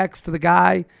 that text to the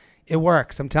guy. It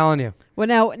works. I'm telling you. Well,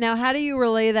 now, how do you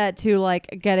relay that to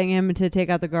like getting him to take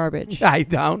out the garbage? I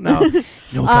don't know. You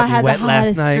know what got me had wet the last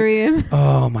hottest night? dream.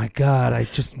 Oh my God! I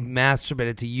just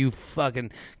masturbated to you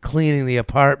fucking cleaning the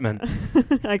apartment.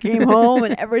 I came home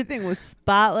and everything was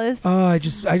spotless. Oh, I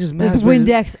just There's masturbated.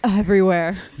 Windex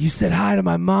everywhere. You said hi to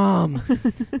my mom,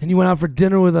 and you went out for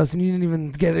dinner with us, and you didn't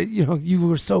even get it. You know, you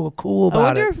were so cool I about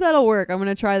wonder it. if that'll work. I'm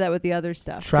gonna try that with the other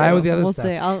stuff. Try it too. with the other we'll stuff.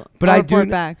 See. I'll I do. report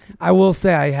back. I will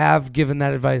say I have given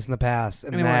that advice in the past,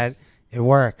 and And it that works. it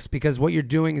works because what you're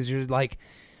doing is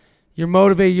you're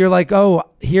motivated. You're like, oh,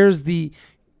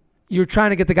 you're trying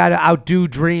to get the guy to outdo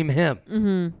dream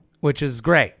him, which is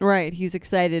great. Right. He's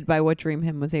excited by what Dream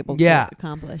Him was able Yeah. to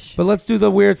accomplish. But let's do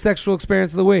the weird sexual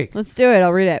experience of the week. Let's do it.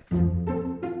 I'll read it.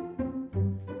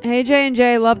 Hey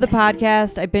J&J, love the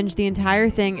podcast. I binged the entire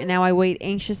thing and now I wait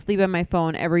anxiously by my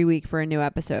phone every week for a new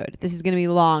episode. This is going to be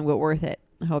long but worth it.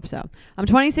 I hope so. I'm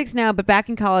 26 now, but back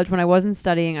in college when I wasn't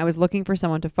studying, I was looking for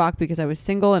someone to fuck because I was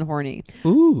single and horny.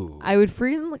 Ooh. I would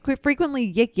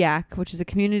frequently Yik Yak, which is a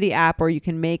community app where you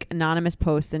can make anonymous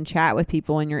posts and chat with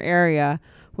people in your area,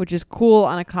 which is cool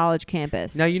on a college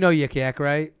campus. Now you know Yik Yak,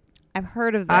 right? I've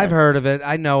heard of this. I've heard of it.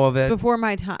 I know of it. It's before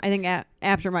my time. I think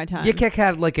after my time. Yik Yak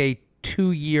had like a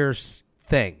 2-year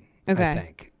thing. Okay. I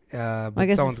think. But I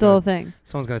guess it's still a thing.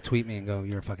 Someone's gonna tweet me and go,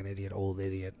 "You're a fucking idiot, old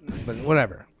idiot." But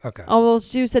whatever. Okay. Oh, well,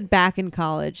 she said back in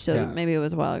college, so Yeah. maybe it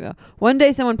was a while ago. One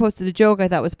day someone posted a joke I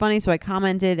thought was funny, so I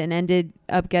commented and ended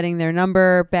up getting their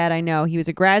number. Bad, I know. He was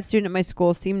a grad student at my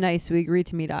school, seemed nice, so we agreed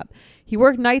to meet up. He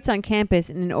worked nights on campus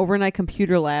in an overnight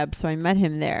computer lab, so I met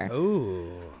him there. Ooh.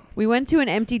 We went to an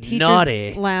empty teacher's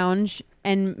Naughty. lounge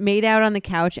and made out on the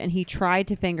couch, and he tried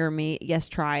to finger me. Yes,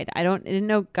 tried. I didn't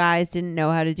know guys didn't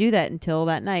know how to do that until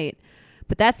that night.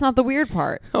 But that's not the weird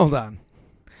part. Hold on.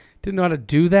 Didn't know how to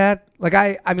do that? Like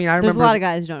I remember. There's a lot of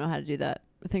guys who don't know how to do that.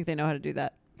 I think they know how to do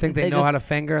that. think they know just, how to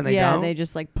finger and they yeah, don't? they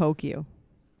just like poke you.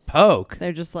 Poke?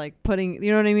 They're just like putting,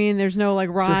 you know what I mean? There's no like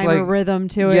rhyme like- or rhythm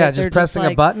to it. Yeah, They're just pressing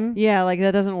like, a button? Yeah, like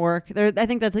that doesn't work. I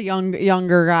think that's a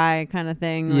younger guy kind of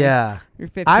thing. Like, Yeah. You're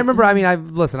 15. I remember,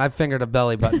 I've fingered a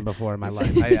belly button before in my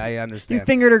life. I understand. You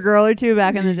fingered a girl or two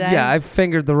back in the day. Yeah, I've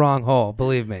fingered the wrong hole,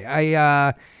 believe me.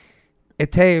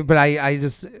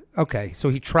 Okay, so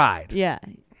he tried. Yeah.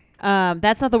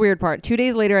 That's not the weird part. 2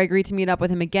 days later, I agreed to meet up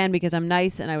with him again because I'm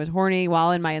nice and I was horny.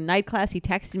 While in my night class, he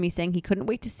texted me saying he couldn't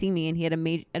wait to see me and he had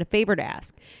a favor to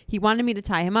ask. He wanted me to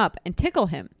tie him up and tickle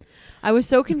him. I was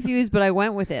so confused, but I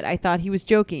went with it. I thought he was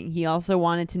joking. He also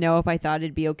wanted to know if I thought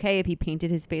it'd be okay if he painted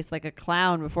his face like a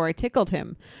clown before I tickled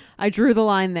him. I drew the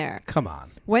line there. Come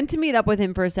on. Went to meet up with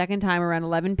him for a second time around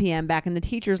 11 p.m. back in the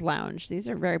teacher's lounge. These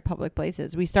are very public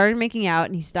places. We started making out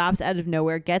and he stops out of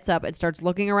nowhere, gets up and starts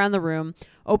looking around the room,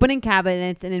 opening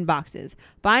cabinets and in boxes.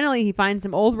 Finally, he finds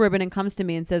some old ribbon and comes to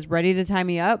me and says, "Ready to tie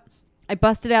me up?" I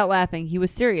busted out laughing. He was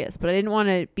serious, but I didn't want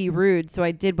to be rude, so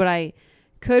I did what I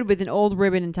could with an old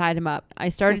ribbon and tied him up. I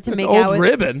started to make out with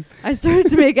ribbon? I started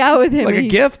to make out with him. Like a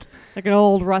gift? Like an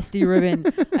old rusty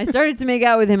ribbon. I started to make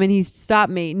out with him and he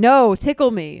stopped me. No,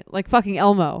 tickle me. Like fucking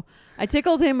Elmo. I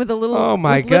tickled him with a little Oh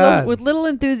my with God. with little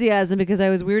enthusiasm because I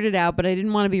was weirded out, but I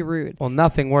didn't want to be rude. Well,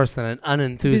 nothing worse than an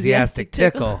unenthusiastic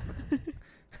tickle.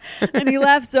 And he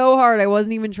laughed so hard I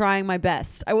wasn't even trying my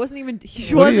best. I wasn't even What's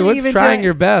trying doing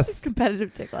your best?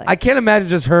 competitive tickling. I can't imagine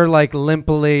just her like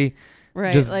limply,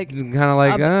 right. just like kind of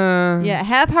like, yeah,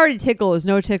 half-hearted tickle is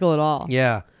no tickle at all.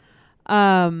 Yeah.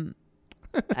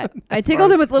 I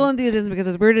tickled him with little enthusiasm because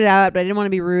I was weirded out, but I didn't want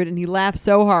to be rude, and he laughed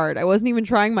so hard. I wasn't even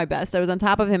trying my best. I was on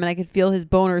top of him, and I could feel his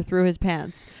boner through his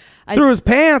pants. Through his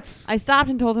pants. I stopped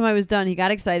and told him I was done. He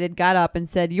got excited, got up, and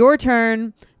said, "Your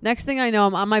turn." Next thing I know,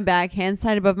 I'm on my back, hands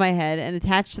tied above my head, and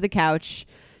attached to the couch.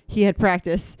 He had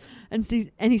practice. And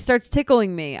he starts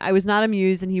tickling me. I was not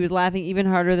amused, and he was laughing even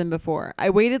harder than before. I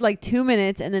waited like 2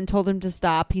 minutes and then told him to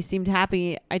stop. He seemed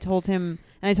happy. I told him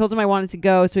I wanted to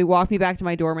go, so he walked me back to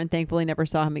my dorm and thankfully never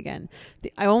saw him again.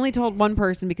 I only told one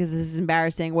person because this is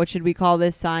embarrassing. What should we call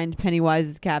this? Signed, Pennywise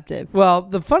is captive. Well,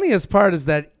 the funniest part is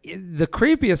that the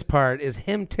creepiest part is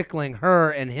him tickling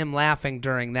her and him laughing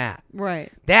during that. Right.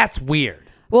 That's weird.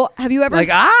 Well, have you ever... Like,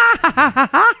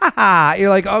 ah! You're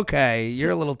like, okay,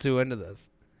 you're a little too into this.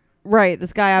 Right.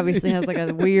 This guy obviously has like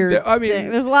a weird thing.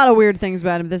 There's a lot of weird things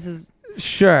about him. This is...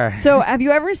 Sure. So, have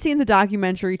you ever seen the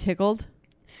documentary Tickled?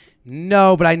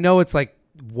 No, but I know it's like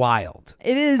wild.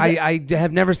 It is. I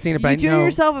have never seen it, but I know. You do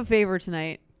yourself a favor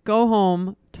tonight. Go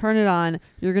home, turn it on.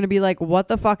 You're going to be like, what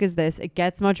the fuck is this? It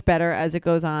gets much better as it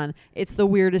goes on. It's the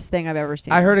weirdest thing I've ever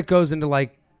seen. I heard it goes into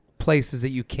like places that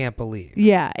you can't believe.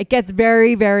 Yeah, it gets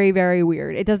very, very, very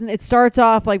weird. It starts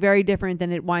off like very different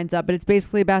than it winds up, but it's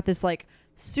basically about this like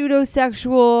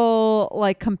pseudo-sexual,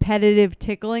 like competitive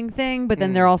tickling thing, but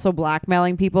then they're also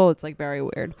blackmailing people. It's like very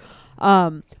weird.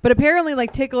 But apparently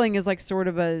like tickling is like sort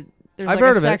of there's I've like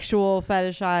heard a of it. sexual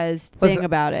fetishized thing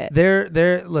about it.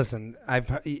 Listen,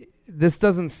 this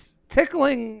doesn't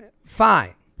tickling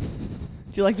fine. Do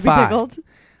you like to be tickled?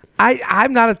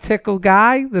 I'm not a tickle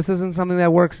guy. This isn't something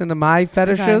that works into my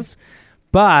fetishes. Okay.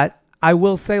 But I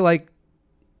will say like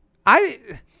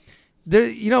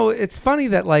it's funny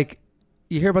that like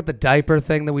you hear about the diaper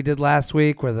thing that we did last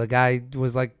week where the guy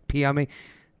was like pee on me.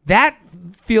 That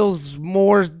feels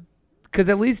more because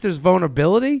at least there's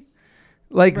vulnerability.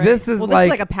 Like this is this is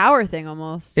like a power thing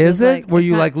almost. Is it? Like, where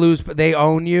you like lose, but they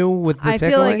own you with the tickling?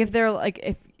 I feel like if they're like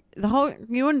if the whole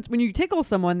when you tickle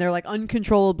someone, they're like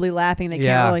uncontrollably laughing. They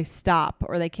can't really stop,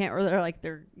 or they can't, or they're like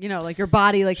like your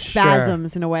body like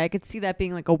spasms in a way. I could see that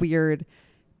being like a weird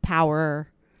power.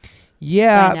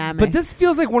 Yeah, dynamic. But this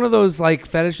feels like one of those like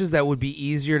fetishes that would be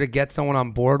easier to get someone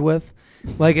on board with.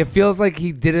 Like it feels like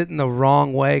he did it in the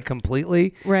wrong way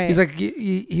completely. Right. He's like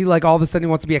he like all of a sudden he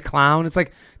wants to be a clown. It's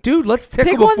like, dude, let's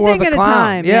tickle Pick before one thing the at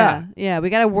clown. a time. Yeah.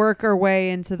 We got to work our way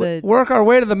into work our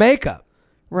way to the makeup.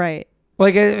 Right.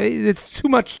 Like it's too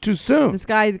much too soon. This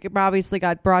guy obviously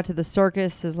got brought to the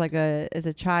circus as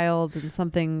a child, and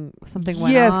something went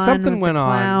on. Yeah, something went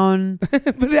on.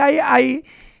 But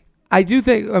I do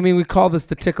think. I mean, we call this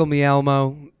the tickle me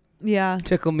Elmo. Yeah.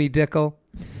 Tickle me Dickle.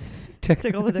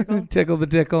 Tickle the Dickle. Tickle the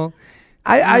Dickle.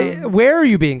 Where are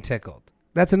you being tickled?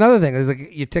 That's another thing. Is like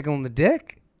you tickling the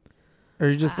dick, or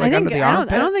you're just like under the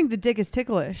armpit. I don't think the dick is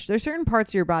ticklish. There's certain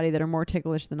parts of your body that are more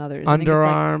ticklish than others.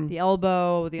 Underarm, like the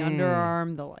elbow, the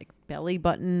underarm, the like belly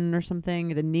button or something.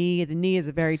 The knee. The knee is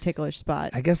a very ticklish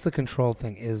spot. I guess the control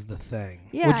thing is the thing.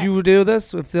 Yeah. Would you do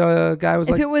this if the guy was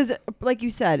if it was like you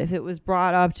said, if it was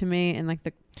brought up to me in like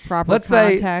the proper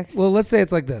context? Let's say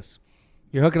it's like this.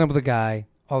 You're hooking up with a guy.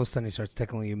 All of a sudden he starts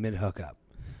tickling you mid hookup.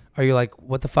 Are you like,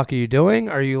 what the fuck are you doing?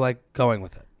 Or are you like going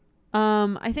with it?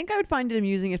 I think I would find it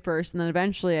amusing at first, and then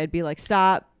eventually I'd be like,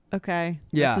 stop. Okay.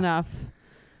 That's enough.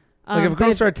 Like if a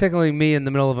girl started tickling me in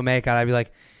the middle of a makeout, I'd be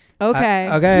like, okay.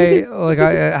 Okay. Like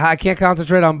I can't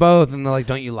concentrate on both. And they're like,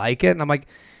 don't you like it? And I'm like,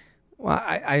 well,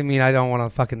 I mean, I don't want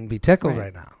to fucking be tickled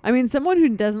right now. I mean, someone who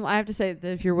doesn't, I have to say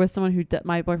that if you're with someone who,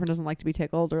 my boyfriend doesn't like to be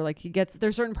tickled, or like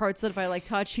there's certain parts that if I like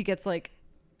touch, he gets like,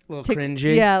 a little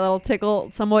cringy. Yeah, a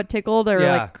little somewhat tickled or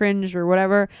like cringe or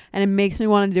whatever. And it makes me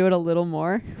want to do it a little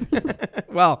more.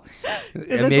 Well,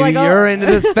 maybe like, you're into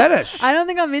this fetish. I don't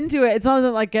think I'm into it. It's not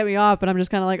that like get me off, but I'm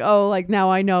just kind of like, oh, like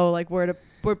now I know like where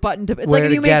button to. It's like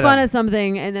if you make fun of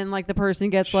something and then like the person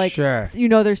gets like,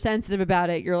 they're sensitive about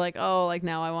it. You're like, oh, like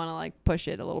now I want to like push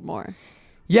it a little more.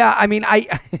 Yeah, I mean,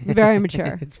 very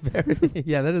mature. It's very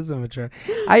that is immature.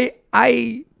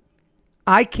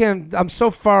 I'm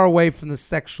so far away from the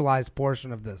sexualized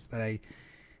portion of this that I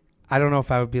don't know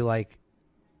if I would be like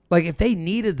if they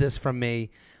needed this from me.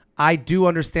 I do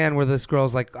understand where this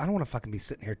girl's like, I don't want to fucking be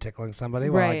sitting here tickling somebody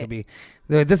while I could be.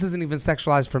 This isn't even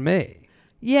sexualized for me.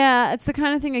 Yeah, it's the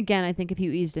kind of thing. Again, I think if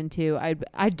you eased into,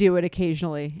 I'd do it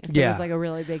occasionally. If it was like a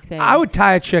really big thing, I would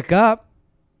tie a chick up.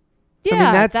 Yeah,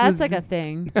 I mean, that's like a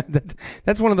thing.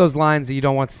 That's one of those lines that you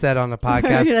don't want said on a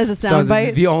podcast. As a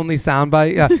soundbite. The only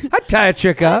soundbite. Yeah, I'd tie a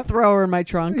chick up. Throw her in my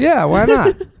trunk. Yeah, why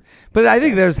not? But I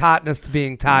think there's hotness to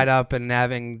being tied up and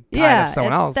having tied up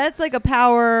someone else. That's like a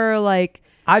power, like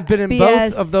I've been in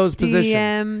both of those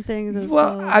positions. Things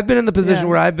well, I've been in the position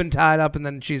where I've been tied up and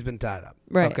then she's been tied up.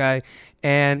 Right. Okay.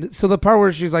 And so the part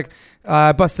where she's like,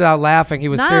 I busted out laughing. He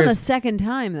was not serious. on the second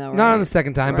time, though. Right? Not on the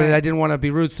second time, but I didn't want to be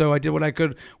rude, so I did what I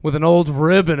could with an old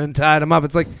ribbon and tied him up.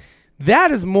 It's like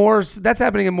that's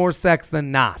happening in more sex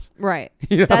than not. Right.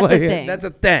 You know, that's a thing. That's a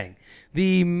thing.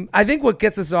 I think what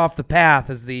gets us off the path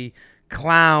is the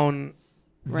clown,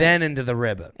 then into the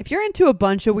ribbon. If you're into a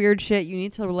bunch of weird shit, you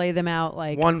need to lay them out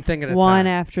like one thing at a time. One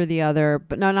after the other,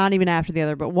 but not even after the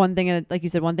other, but one thing at like you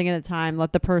said, one thing at a time.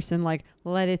 Let the person like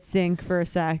let it sink for a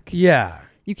sec. Yeah.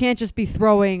 You can't just be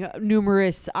throwing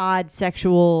numerous odd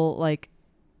sexual like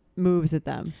moves at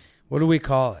them. What do we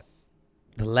call it?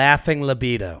 The laughing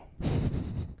libido.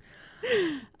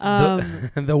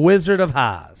 The Wizard of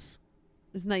Oz.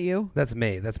 Isn't that you? That's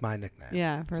me. That's my nickname.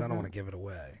 Yeah. So I don't want to give it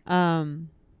away.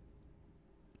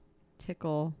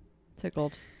 Tickled.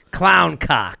 Clown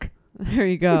cock. There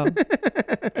you go.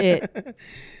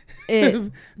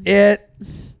 It.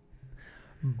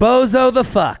 Bozo the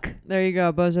fuck. There you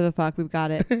go. Bozo the fuck. We've got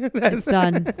it. It's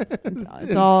done.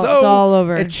 It's all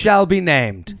over. It shall be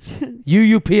named.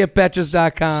 UUP at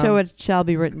Betches.com. So it shall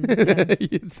be written.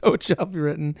 Yes. So it shall be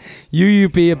written.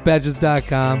 UUP at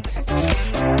Betches.com.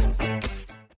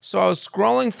 So I was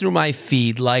scrolling through my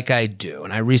feed like I do,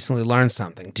 and I recently learned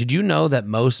something. Did you know that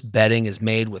most bedding is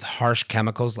made with harsh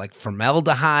chemicals like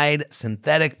formaldehyde,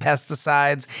 synthetic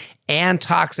pesticides, and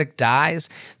toxic dyes?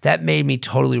 That made me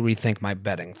totally rethink my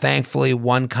bedding. Thankfully,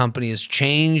 one company is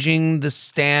changing the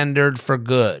standard for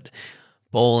good.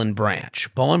 Boll &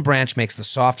 Branch. Boll & Branch makes the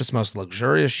softest, most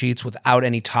luxurious sheets without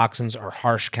any toxins or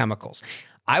harsh chemicals.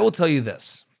 I will tell you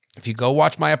this. If you go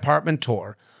watch my apartment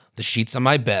tour, the sheets on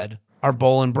my bed are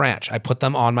Boll & Branch. I put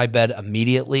them on my bed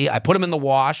immediately. I put them in the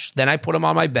wash, then I put them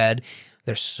on my bed.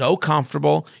 They're so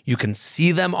comfortable. You can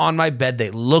see them on my bed.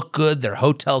 They look good. They're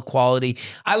hotel quality.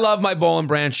 I love my Boll &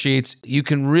 Branch sheets. You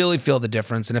can really feel the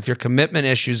difference. And if your commitment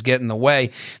issues get in the way,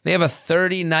 they have a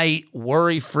 30-night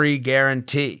worry-free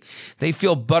guarantee. They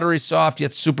feel buttery soft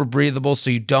yet super breathable, so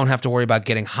you don't have to worry about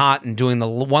getting hot and doing the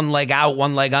one leg out,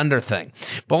 one leg under thing.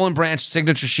 Boll & Branch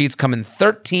signature sheets come in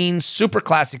 13 super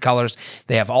classy colors.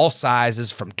 They have all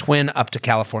sizes from twin up to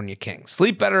California king.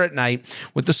 Sleep better at night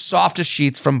with the softest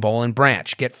sheets from Boll & Branch.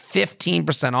 Get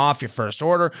 15% off your first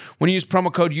order when you use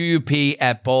promo code UUP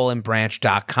at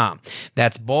bollandbranch.com.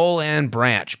 That's Boll and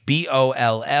Branch,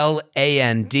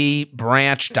 BOLLAND,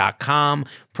 branch.com.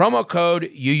 Promo code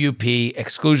UUP.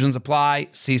 Exclusions apply.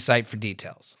 See site for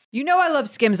details. You know I love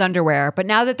Skims underwear, but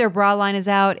now that their bra line is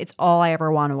out, it's all I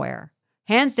ever want to wear.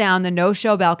 Hands down, the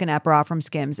no-show Balconette bra from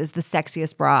Skims is the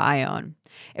sexiest bra I own.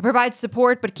 It provides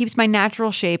support but keeps my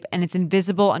natural shape, and it's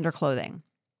invisible under clothing.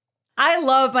 I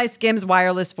love my Skims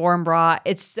wireless form bra.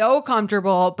 It's so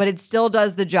comfortable, but it still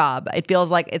does the job. It feels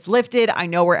like it's lifted. I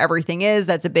know where everything is.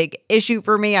 That's a big issue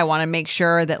for me. I want to make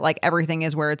sure that like everything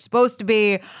is where it's supposed to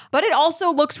be, but it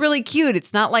also looks really cute.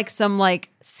 It's not like some like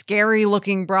scary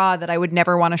looking bra that I would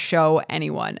never want to show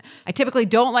anyone. I typically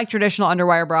don't like traditional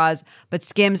underwire bras, but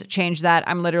Skims changed that.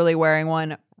 I'm literally wearing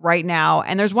one right now.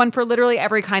 And there's one for literally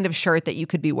every kind of shirt that you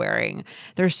could be wearing.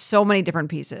 There's so many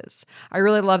different pieces. I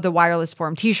really love the wireless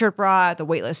form t-shirt bra, the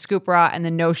weightless scoop bra, and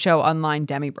the no-show unlined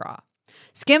demi bra.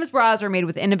 Skims bras are made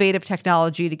with innovative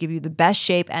technology to give you the best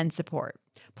shape and support.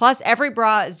 Plus, every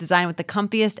bra is designed with the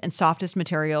comfiest and softest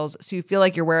materials, so you feel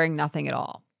like you're wearing nothing at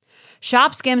all.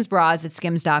 Shop Skims bras at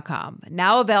skims.com.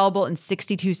 Now available in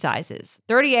 62 sizes,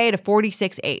 30A to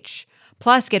 46H.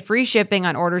 Plus, get free shipping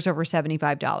on orders over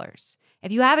 $75.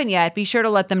 If you haven't yet, be sure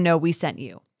to let them know we sent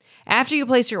you. After you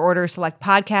place your order, select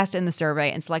podcast in the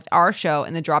survey and select our show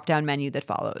in the drop-down menu that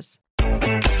follows.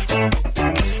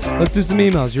 Let's do some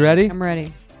emails. You ready? I'm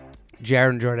ready.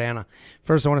 Jared and Jordana.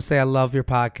 First, I want to say I love your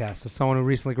podcast. As someone who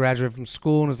recently graduated from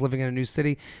school and is living in a new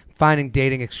city, finding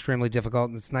dating extremely difficult,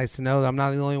 and it's nice to know that I'm not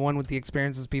the only one with the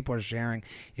experiences people are sharing.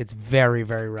 It's very,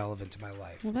 very relevant to my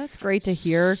life. Well, that's great to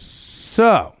hear.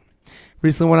 So,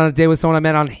 recently went on a date with someone I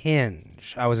met on Hinge.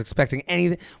 I wasn't expecting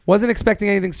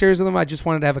anything serious with them. I just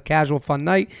wanted to have a casual, fun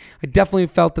night. I definitely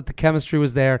felt that the chemistry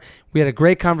was there. We had a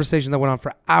great conversation that went on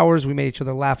for hours. We made each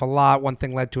other laugh a lot. One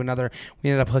thing led to another.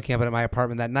 We ended up hooking up at my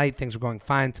apartment that night. Things were going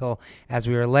fine until as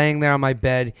we were laying there on my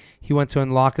bed, he went to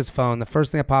unlock his phone. The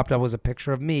first thing that popped up was a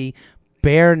picture of me,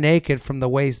 bare naked from the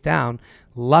waist down.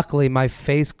 Luckily, my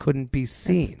face couldn't be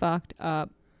seen. That's fucked up.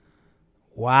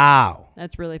 Wow.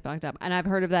 That's really fucked up. And I've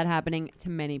heard of that happening to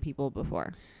many people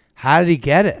before. How did he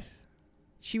get it?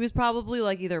 She was probably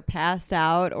like either passed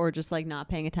out or just like not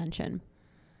paying attention.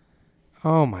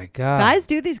 Oh my God. Guys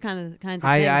do these kinds of things.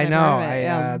 I know.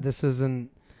 Yeah. This isn't.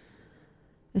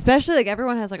 Especially like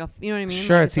everyone has like a, you know what I mean?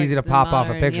 Sure, like, it's easy like to pop off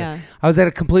a picture. Yeah. I was at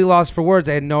a complete loss for words.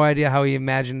 I had no idea how he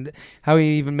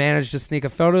even managed to sneak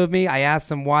a photo of me. I asked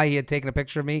him why he had taken a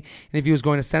picture of me and if he was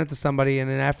going to send it to somebody in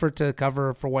an effort to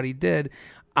cover for what he did.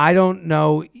 I don't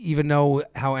even know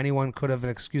how anyone could have an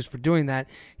excuse for doing that.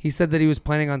 He said that he was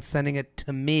planning on sending it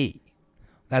to me.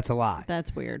 That's a lie.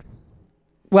 That's weird.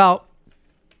 Well,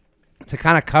 to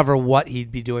kind of cover what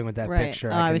he'd be doing with that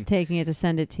picture. I was taking it to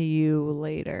send it to you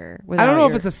later. I don't know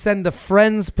if it's a send to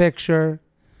friends picture.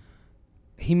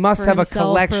 He must have a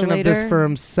collection of this for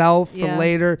himself for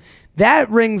later. That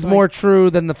rings more true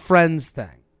than the friends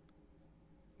thing.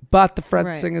 But the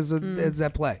friends thing is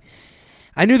at play.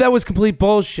 I knew that was complete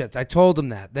bullshit. I told him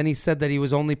that. Then he said that he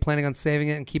was only planning on saving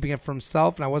it and keeping it for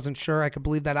himself, and I wasn't sure I could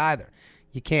believe that either.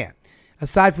 You can't.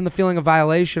 Aside from the feeling of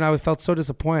violation, I felt so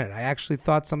disappointed. I actually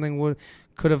thought something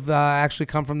could have actually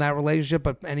come from that relationship,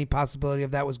 but any possibility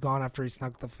of that was gone after he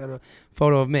snuck the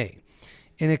photo of me.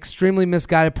 In extremely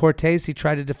misguided poor taste, he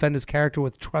tried to defend his character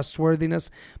with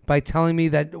trustworthiness by telling me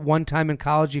that one time in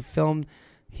college he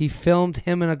filmed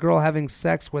him and a girl having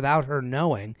sex without her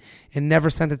knowing and never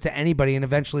sent it to anybody and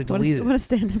eventually deleted it. What a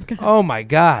stand-up guy. Oh, my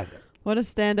God. What a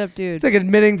stand-up dude. It's like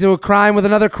admitting to a crime with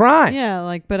another crime.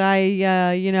 Yeah, but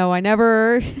I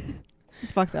never...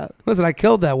 It's fucked up. Listen, I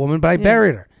killed that woman, but I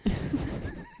buried her.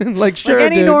 Sure, like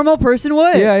any dude. normal person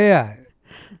would. Yeah.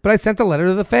 But I sent a letter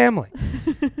to the family.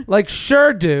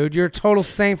 Sure, dude, you're a total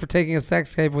saint for taking a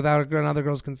sex tape without another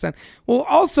girl's consent. Well,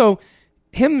 also,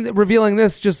 him revealing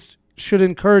this just should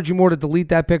encourage you more to delete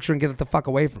that picture and get it the fuck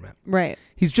away from him. Right.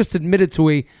 He's just admitted to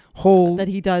a whole that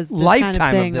he does this lifetime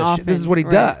kind of, thing of this often. shit. This is what he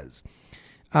does.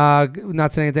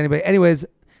 Not saying it to anybody. Anyways,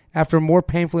 after more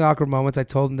painfully awkward moments, I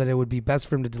told him that it would be best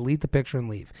for him to delete the picture and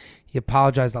leave. He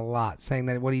apologized a lot, saying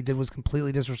that what he did was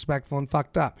completely disrespectful and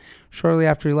fucked up. Shortly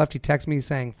after he left, he texted me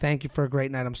saying, "Thank you for a great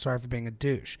night. I'm sorry for being a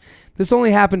douche." This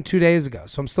only happened 2 days ago,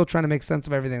 so I'm still trying to make sense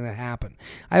of everything that happened.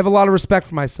 I have a lot of respect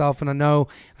for myself, and I know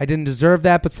I didn't deserve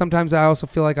that, but sometimes I also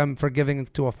feel like I'm forgiving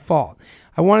to a fault.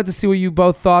 I wanted to see what you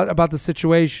both thought about the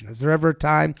situation. Is there ever a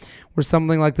time where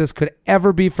something like this could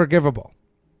ever be forgivable?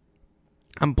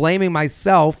 I'm blaming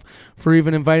myself for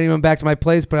even inviting him back to my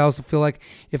place, but I also feel like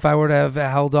if I were to have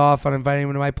held off on inviting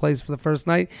him to my place for the first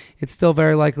night, it's still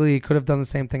very likely he could have done the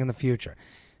same thing in the future.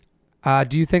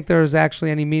 Do you think there is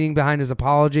actually any meaning behind his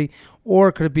apology,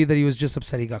 or could it be that he was just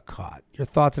upset he got caught? Your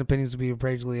thoughts and opinions would be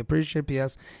greatly appreciated.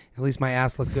 P.S. At least my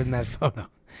ass looked good in that photo.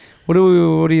 What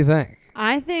do you think?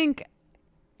 I think...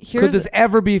 Could this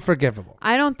ever be forgivable?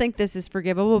 I don't think this is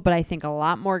forgivable, but I think a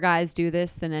lot more guys do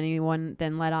this than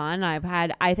let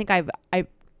on.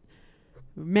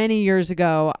 Many years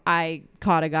ago, I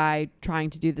caught a guy trying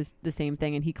to do the same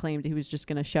thing, and he claimed he was just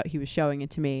going to show. He was showing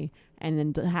it to me,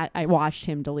 and then I watched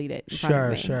him delete it. In front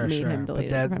of me. Sure. Him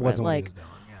delete but it that wasn't what he was doing.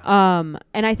 Yeah.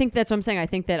 And I think that's what I'm saying. I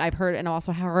think that I've heard, and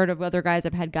also heard of other guys.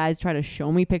 I've had guys try to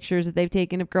show me pictures that they've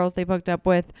taken of girls they've hooked up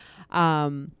with.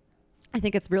 I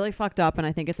think it's really fucked up, and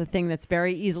I think it's a thing that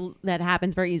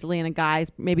happens very easily. And a guy's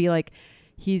maybe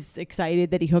he's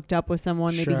excited that he hooked up with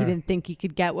someone maybe he didn't think he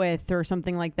could get with, or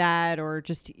something like that, or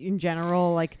just in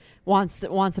general wants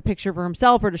a picture for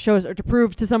himself, or to show or to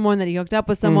prove to someone that he hooked up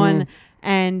with someone. Mm-hmm.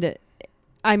 And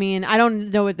I mean, I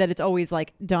don't know that it's always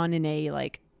done in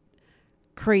a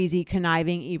crazy,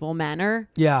 conniving, evil manner.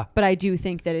 Yeah, but I do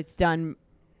think that it's done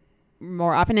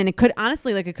more often, and it could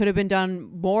honestly it could have been done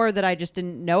more that I just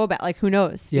didn't know about. Who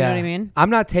knows? Do you know what I mean? I'm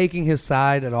not taking his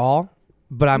side at all,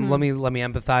 but let me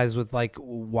empathize with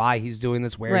why he's doing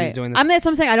this, where he's doing this. That's what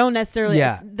I'm saying. I don't necessarily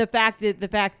the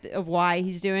fact of why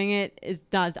he's doing it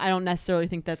I don't necessarily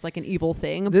think that's an evil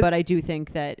thing, but I do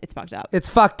think that it's fucked up. It's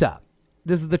fucked up.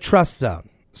 This is the trust zone.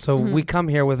 So we come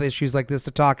here with issues like this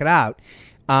to talk it out.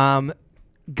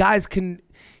 Guys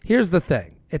here's the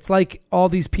thing. It's like all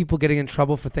these people getting in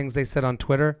trouble for things they said on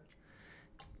Twitter.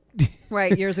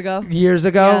 Right, years ago.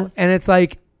 Yes. And it's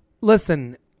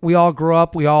listen, we all grow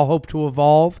up. We all hope to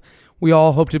evolve. We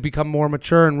all hope to become more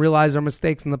mature and realize our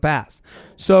mistakes in the past.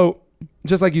 So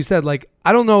just like you said,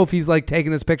 I don't know if he's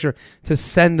taking this picture to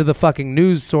send to the fucking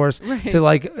news source to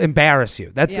embarrass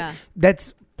you.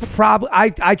 That's probably,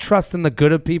 I trust in the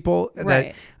good of people.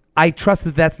 Right. I trust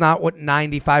that that's not what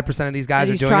 95% of these guys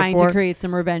are doing it for. He's trying to create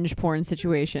some revenge porn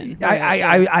situation.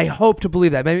 I hope to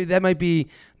believe that. Maybe that might be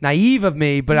naive of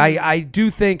me, but I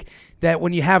do think that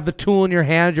when you have the tool in your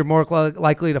hand, you're more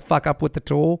likely to fuck up with the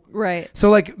tool. Right.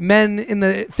 So men in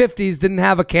the 50s didn't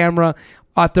have a camera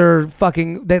at their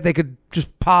that they could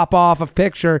just pop off a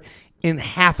picture in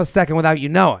half a second without you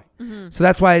knowing. Mm-hmm. So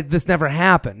that's why this never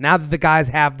happened. Now that the guys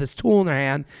have this tool in their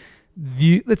hand,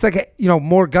 it's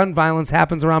more gun violence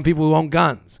happens around people who own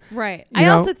guns. Right. I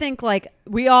also think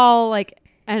we all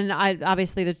And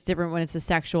obviously that's different when it's a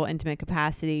sexual, intimate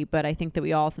capacity. But I think that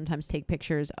we all sometimes take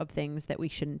pictures of things that we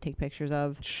shouldn't take pictures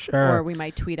of. Sure. Or we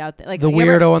might tweet out like the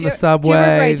weirdo on the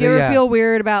subway. Do you ever feel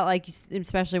weird about like,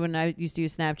 especially when I used to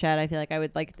use Snapchat? I feel like I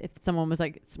would like if someone was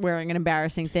like wearing an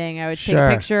embarrassing thing, I would take a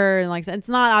picture and like it's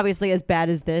not obviously as bad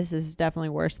as this. This is definitely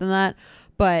worse than that.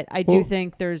 But I do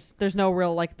think there's no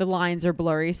real like the lines are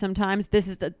blurry sometimes.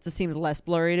 This seems less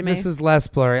blurry to me. This is less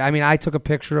blurry. I mean, I took a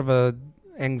picture of a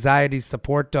anxiety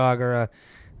support dog or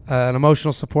an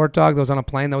emotional support dog that was on a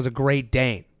plane. That was a Great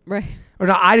Dane. Right. Or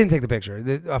no, I didn't take the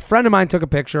picture. A friend of mine took a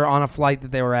picture on a flight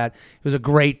that they were at. It was a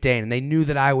Great Dane, and they knew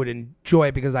that I would enjoy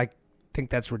it because I think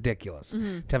that's ridiculous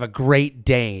to have a Great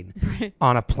Dane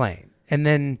on a plane. And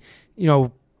then,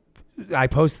 I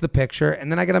posted the picture,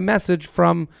 and then I get a message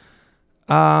from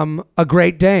a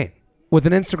Great Dane with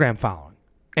an Instagram following,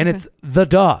 and it's the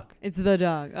dog. It's the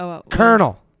dog. Oh, well,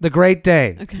 Colonel. The Great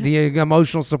Dane, the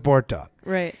emotional support dog.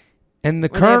 Right. And the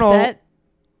Were Colonel, they upset?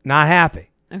 not happy.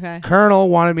 Okay. Colonel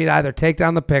wanted me to either take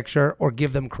down the picture or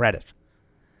give them credit.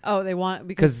 Oh, they want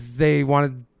because they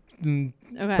wanted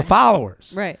the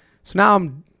followers. Right. So now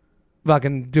I'm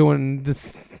fucking doing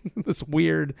this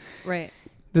weird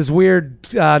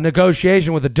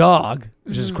negotiation with a dog,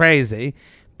 which is crazy.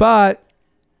 But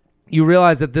you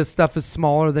realize that this stuff is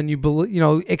smaller than you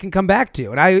believe. It can come back to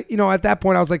you. And I, at that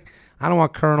point, I was like, I don't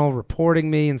want Colonel reporting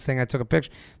me and saying I took a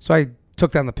picture. So I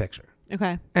took down the picture.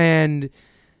 Okay. And,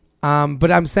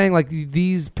 but I'm saying like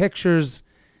these pictures,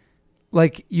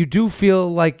 like you do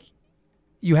feel like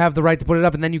you have the right to put it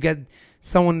up, and then you get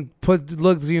someone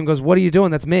looks at you and goes, "What are you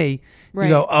doing?" That's me. Right.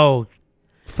 You go, "Oh,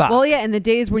 fuck." Well, yeah. In the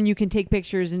days when you can take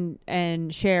pictures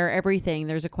and share everything,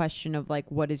 there's a question of like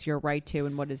what is your right to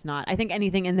and what is not. I think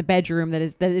anything in the bedroom that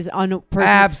is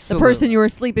the person you are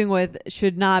sleeping with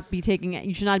should not be taking.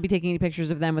 You should not be taking any pictures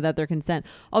of them without their consent.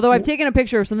 Although I've taken a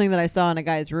picture of something that I saw in a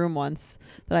guy's room once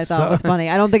that I thought was funny.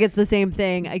 I don't think it's the same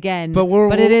thing again,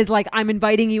 but it is like I'm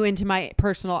inviting you into my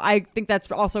personal. I think that's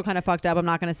also kind of fucked up. I'm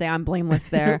not going to say I'm blameless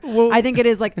there. I think it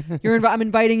is like I'm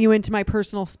inviting you into my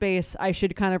personal space. I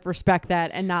should kind of respect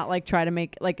that and not like try to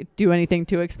make like do anything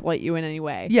to exploit you in any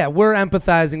way. Yeah, we're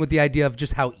empathizing with the idea of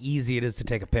just how easy it is to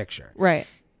take a picture. Right.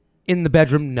 In the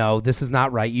bedroom, no, this is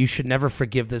not right. You should never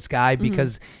forgive this guy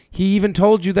because he even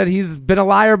told you that he's been a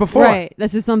liar before. Right.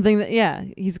 This is something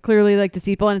that, he's clearly like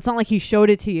deceitful, and it's not like he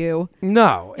showed it to you.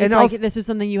 No. It's like this is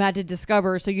something you had to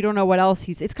discover, so you don't know what else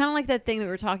it's kind of like that thing that we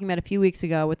were talking about a few weeks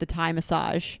ago with the Thai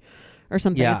massage or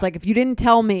something. Yeah. It's like if you didn't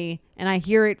tell me and I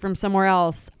hear it from somewhere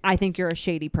else, I think you're a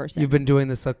shady person. You've been doing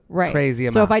this crazy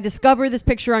amount. So if I discover this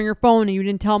picture on your phone and you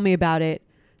didn't tell me about it,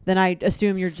 then I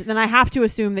assume I have to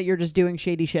assume that you're just doing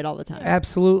shady shit all the time.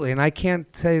 Absolutely. And I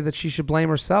can't say that she should blame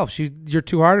herself. You're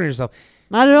too hard on yourself.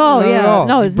 Not at all. Not yeah. At all.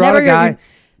 No, it's never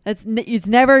it's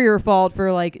never your fault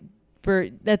for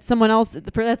that's someone else.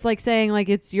 That's like saying like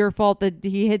it's your fault that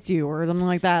he hits you or something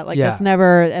like that. Like that's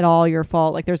never at all your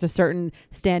fault. Like there's a certain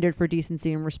standard for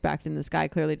decency and respect, and this guy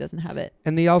clearly doesn't have it.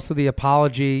 And the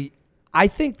apology. I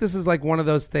think this is like one of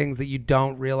those things that you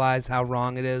don't realize how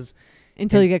wrong it is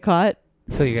until you get caught.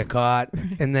 Until you get caught.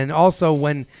 And then also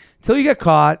until you get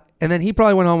caught, and then he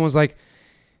probably went home and was like,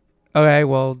 okay,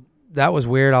 well, that was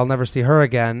weird. I'll never see her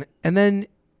again. And then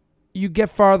you get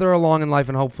farther along in life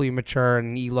and hopefully you mature,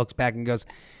 and he looks back and goes,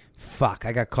 fuck,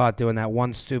 I got caught doing that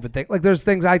one stupid thing. Like there's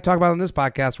things I talk about on this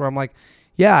podcast where I'm like,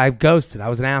 yeah, I've ghosted. I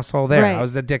was an asshole there. Right. I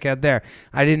was a dickhead there.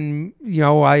 I didn't,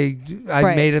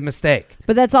 I made a mistake.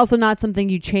 But that's also not something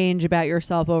you change about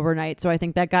yourself overnight. So I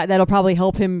think that'll probably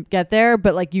help him get there.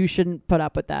 But like, you shouldn't put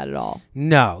up with that at all.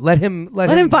 No, let him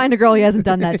find a girl he hasn't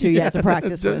done that to yet to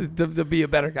practice with. To be a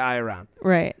better guy around.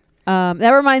 Right.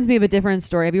 That reminds me of a different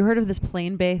story. Have you heard of this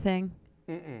plane bay thing?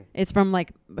 Mm-mm. It's from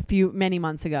like many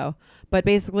months ago. But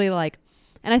basically like,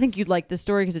 and I think you'd like this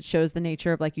story because it shows the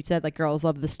nature of, like you said, like girls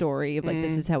love the story of like,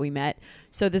 this is how we met.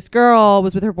 So this girl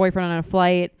was with her boyfriend on a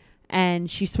flight, and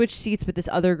she switched seats with this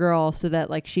other girl so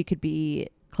that like she could be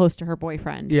close to her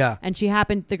boyfriend. Yeah. And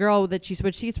the girl that she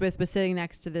switched seats with was sitting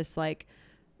next to this like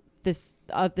this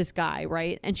guy,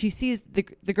 right? And she sees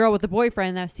the girl with the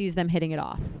boyfriend that sees them hitting it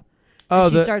off. Oh,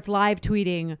 and she starts live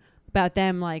tweeting about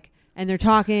them like. And they're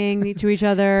talking to each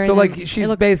other. So like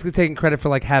she's basically taking credit for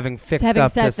like having set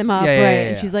them up, right?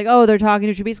 And she's like, oh, they're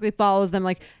talking. She basically follows them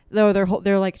like, though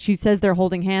they're like, she says they're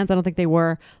holding hands. I don't think they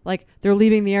were. Like they're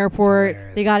leaving the airport.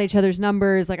 They got each other's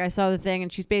numbers. Like I saw the thing,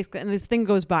 and she's basically, and this thing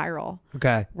goes viral.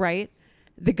 Okay. Right.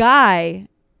 The guy,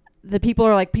 people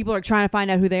are trying to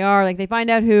find out who they are. Like they find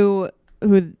out who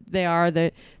they are.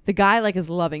 The guy like is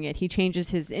loving it. He changes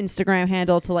his Instagram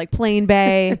handle to like Plane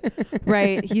Bay,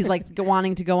 right? He's like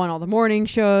wanting to go on all the morning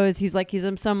shows. He's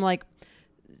some like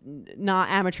not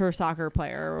amateur soccer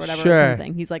player or whatever Sure. or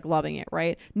something. He's like loving it,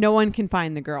 right? No one can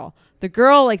find the girl. The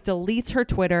girl like deletes her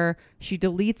Twitter. She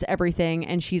deletes everything,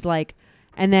 and she's like,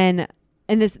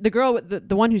 the girl,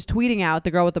 the one who's tweeting out,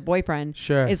 the girl with the boyfriend,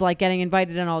 Sure. is like getting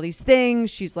invited on all these things.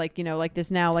 She's like, like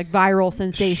this now like viral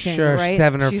sensation, Sure, right?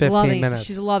 7 or she's 15 loving minutes.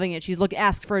 She's loving it. She's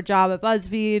asked for a job at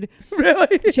BuzzFeed.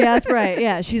 Really? She asked, right?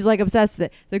 Yeah, she's like obsessed with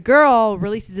it. The girl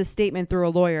releases a statement through a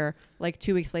lawyer like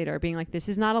 2 weeks later, being like, "This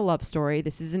is not a love story.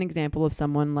 This is an example of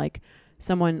someone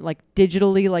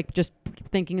digitally like just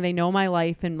thinking they know my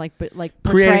life and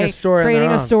Creating a story on their creating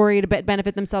a own. story to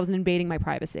benefit themselves and invading my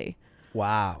privacy."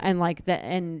 Wow. And like that,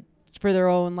 and for their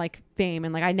own like fame,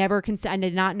 and like I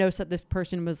did not know that this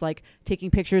person was like taking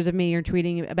pictures of me or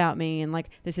tweeting about me, and like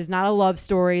this is not a love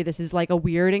story. This is like a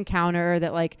weird encounter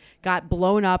that like got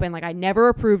blown up, and like I never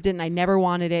approved it, and I never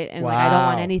wanted it, and like I don't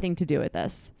want Wow. anything to do with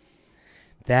this.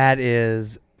 That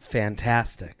is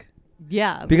fantastic.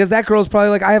 Yeah, Because that girl's probably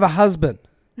like, I have a husband.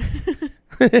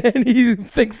 And he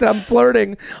thinks that I'm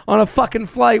flirting on a fucking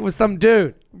flight with some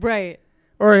dude. right.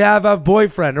 Or I have a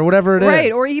boyfriend or whatever it is.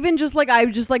 Right, or even just like I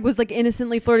just like was like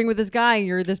innocently flirting with this guy,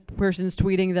 and this person's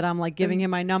tweeting that I'm like giving him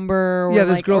my number, or Yeah,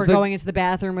 this like girl or going into the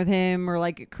bathroom with him, or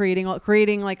like creating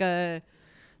like a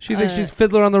She thinks she's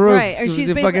Fiddler on the Roof. right, or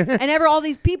she's basically, and all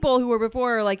these people who were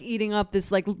before are like eating up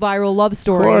this like viral love Of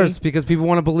story. course, because people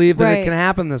want to believe that it Right. can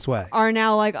happen this way. Are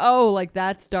now like, oh, like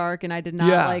that's dark, and I did not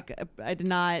Yeah. I did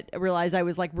not realize I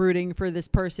was like rooting for this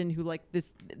person who like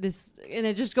this, and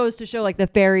it just goes to show like the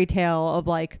fairy tale of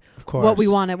like Of course. what we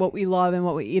want and what we love and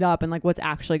what we eat up and like what's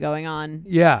actually going on.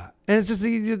 Yeah. And it's just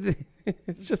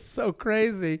it's just so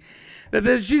crazy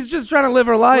that she's just trying to live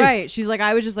her life. Right. She's like,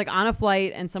 I was just like on a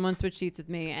flight and someone switched seats with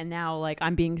me, and now like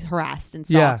I'm being harassed and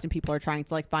stalked, Yeah. and people are trying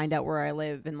to like find out where I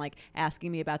live and like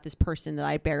asking me about this person that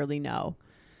I barely know.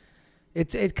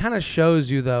 It kind of shows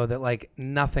you though that like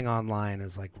nothing online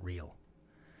is like real.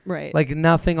 Right. Like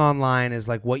nothing online is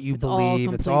like what you It's all believe.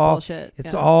 It's complete all bullshit.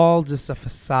 It's Yeah. all just a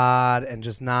facade and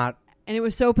just not. And it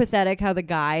was so pathetic how the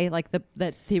guy was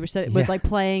Yeah. like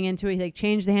playing into it. He like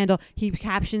changed the handle. He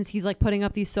captions. He's like putting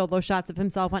up these solo shots of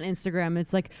himself on Instagram.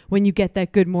 It's like when you get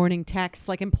that good morning text,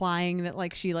 like implying that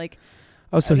like she like.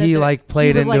 Oh, so that he the- like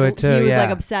played he was, into like, it too. He was yeah.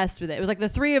 like obsessed with it. It was like the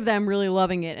three of them really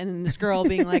loving it, and then this girl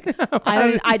being like,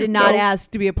 I did not ask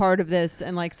to be a part of this,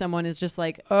 and like someone is just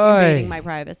like invading my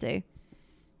privacy.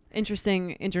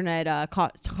 Interesting internet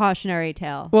cautionary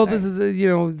tale. Well, Right. this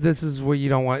is this is where you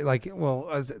don't want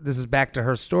this is back to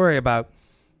her story about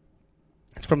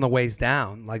it's from the waist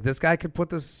down. Like this guy could put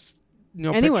this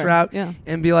Anywhere, picture out yeah.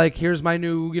 and be like, here's my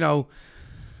new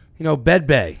bed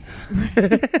bay.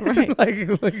 Right. like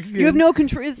You have no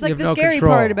control. It's You like have the no scary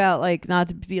control. part about like not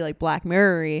to be like Black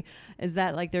Mirror-y is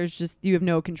that like there's just you have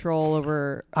no control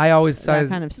over I always that say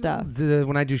kind of stuff.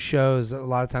 when I do shows, a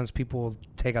lot of times people will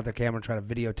take out their camera and try to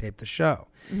videotape the show.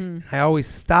 Mm-hmm. I always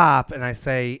stop and I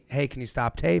say, hey, can you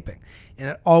stop taping? And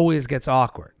it always gets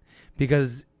awkward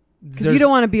because Because you don't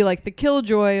want to be like the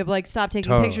killjoy of like stop taking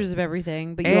Totally. pictures of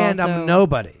everything, but you and also, I'm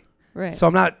nobody. right. So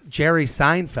I'm not Jerry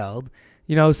Seinfeld,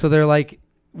 so they're like,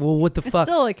 well, what the it's fuck?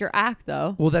 still like your act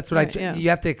though. Well, that's what Right, yeah. you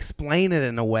have to explain it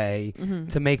in a way Mm-hmm.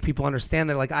 to make people understand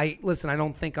that. Like, I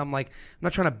don't think I'm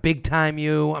not trying to big time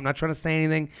you. I'm not trying to say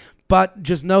anything, but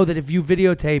just know that if you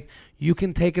videotape, you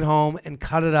can take it home and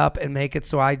cut it up and make it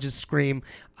so I just scream,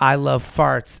 I love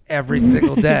farts every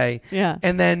single day. Yeah.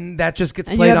 And then that just gets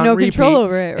And you played have on no repeat. control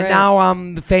over it, And right. now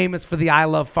I'm famous for the I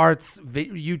love farts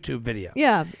YouTube video.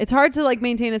 Yeah, it's hard to like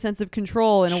maintain a sense of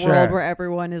control in a Sure. world where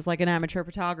everyone is like an amateur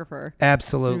photographer, and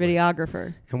Absolutely.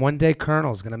 videographer. And one day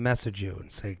Colonel's going to message you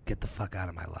and say, get the fuck out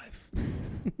of my life.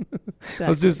 Let's do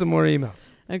Exactly. some more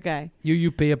emails. Okay.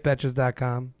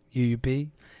 UUP@betches.com.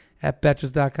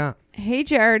 UUP@betches.com. Hey,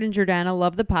 Jared and Jordana,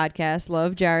 love the podcast.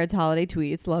 Love Jared's holiday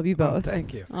tweets. Love you both. Oh,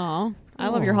 thank you. Aw, I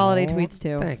love your holiday Aw, tweets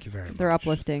too. Thank you very much. They're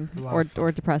uplifting A lot of fun.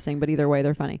 or depressing, but either way,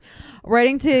 they're funny.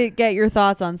 Writing to get your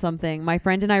thoughts on something. My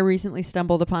friend and I recently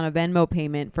stumbled upon a Venmo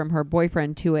payment from her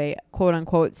boyfriend to a quote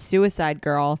unquote suicide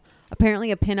girl,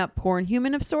 apparently a pinup porn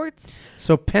human of sorts.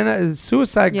 So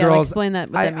suicide Yeah, girls. explain that.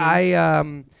 What that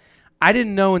means. I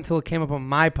didn't know until it came up on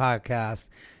my podcast.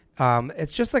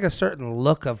 It's just like a certain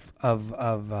look of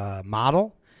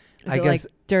model. Is I it guess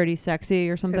like dirty, sexy,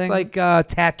 or something? it's like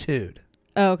tattooed.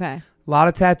 Oh, okay. A lot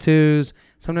of tattoos.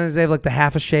 Sometimes they have like the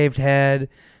half a shaved head.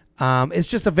 It's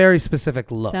just a very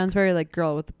specific look. Sounds very like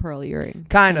girl with the pearl earring.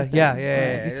 Kind of, thing. yeah.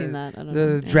 Have you seen that? I don't The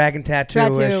know. dragon tattoo.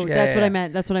 Tattoo. That's what I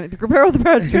meant. That's what I meant. The girl with the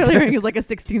pearl earring is like a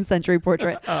 16th century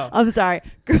portrait. Oh. I'm sorry.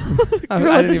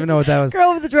 I didn't even know what that was.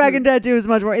 Girl with the dragon tattoo is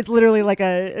much more. It's literally like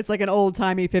it's like an old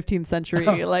timey 15th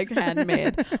century like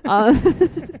handmade.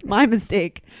 My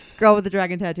mistake. Girl with the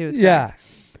dragon tattoo is correct.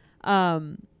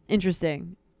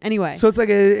 Interesting. Anyway. So it's like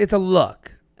it's a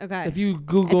look. Okay. If you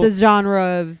Google, it's a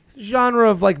genre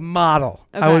of like model.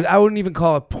 Okay. I wouldn't even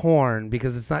call it porn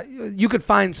because it's not. You could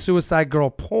find Suicide Girl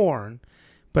porn,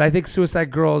 but I think Suicide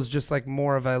Girl is just like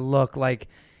more of a look, like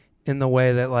in the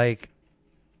way that like,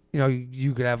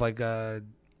 you could have like a,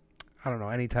 I don't know,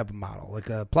 any type of model, like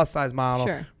a plus size model,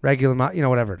 Sure. regular model,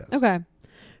 whatever it is. Okay.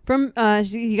 From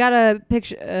he got a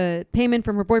picture payment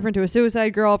from her boyfriend to a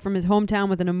Suicide Girl from his hometown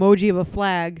with an emoji of a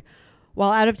flag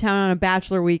while out of town on a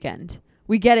bachelor weekend.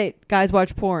 We get it, guys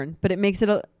watch porn, but it makes it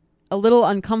a little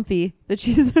uncomfy that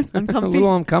she's A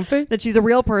little uncomfy? that she's a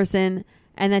real person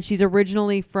and that she's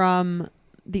originally from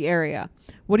the area.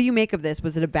 What do you make of this?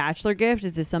 Was it a bachelor gift?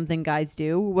 Is this something guys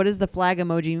do? What does the flag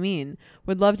emoji mean?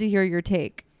 Would love to hear your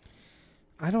take.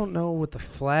 I don't know what the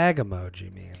flag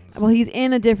emoji means. Well, he's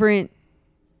in a different.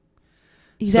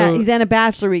 He's at a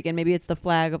bachelor weekend. Maybe it's the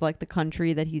flag of like the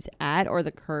country that he's at or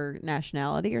her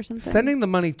nationality or something. Sending the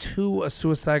money to a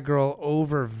Suicide Girl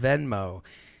over Venmo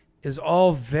is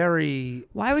all very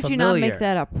Why would familiar. you not make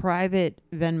that a private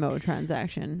Venmo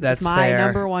transaction? That's my fair.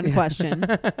 number one question.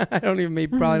 I don't even. He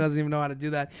probably doesn't even know how to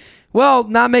do that. Well,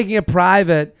 not making it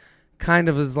private kind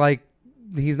of is like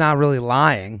he's not really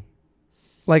lying.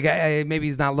 Like maybe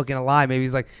he's not looking to lie. Maybe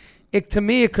he's like. To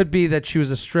me, it could be that she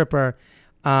was a stripper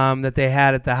that they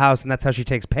had at the house, and that's how she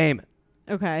takes payment.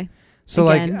 Okay. So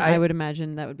Again, like I would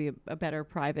imagine that would be a better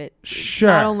private. Sure.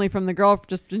 Not only from the girl,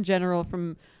 just in general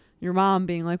from your mom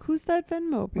being like, "Who's that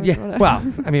Venmo?" Or yeah. whatever.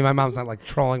 Well, I mean, my mom's not like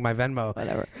trolling my Venmo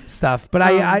Whatever. stuff, but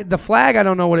I the flag, I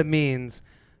don't know what it means,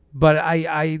 but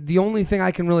I the only thing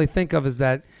I can really think of is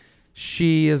that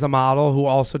she is a model who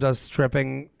also does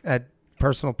stripping at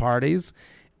personal parties,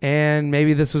 and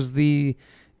maybe this was the.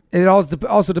 It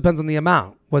also depends on the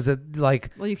amount. Was it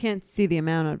like? Well, you can't see the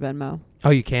amount on Venmo. Oh,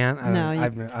 you can't. No, you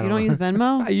don't don't use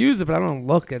Venmo. I use it, but I don't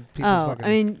look at people. Oh, I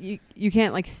mean, you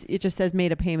can't like. It just says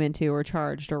made a payment to or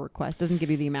charged or request. Doesn't give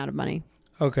you the amount of money.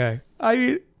 Okay. I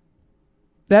mean,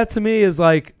 that to me is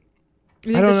like.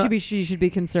 You think that she should be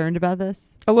concerned about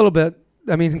this? A little bit.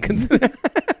 I mean,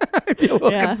 I'd be a little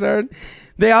concerned.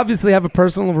 They obviously have a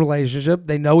personal relationship.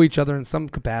 They know each other in some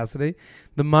capacity.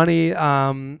 The money.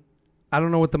 I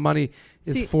don't know what the money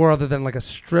is for other than like a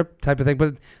strip type of thing.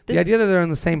 But the idea that they're in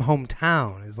the same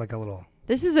hometown is like a little.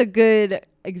 This is a good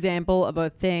example of a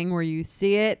thing where you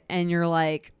see it and you're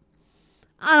like,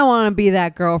 I don't want to be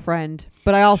that girlfriend,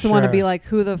 but I also want to be like,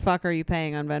 who the fuck are you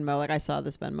paying on Venmo? Like I saw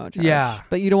this Venmo charge. Yeah.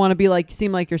 But you don't want to be like,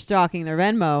 seem like you're stalking their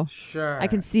Venmo. Sure. I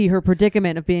can see her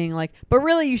predicament of being like, but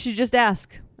really you should just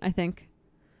ask, I think.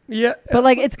 Yeah. But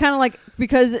like, it's kind of like,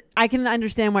 because I can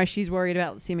understand why she's worried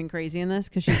about seeming crazy in this.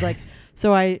 Cause she's like,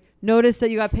 so I noticed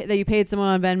that you paid someone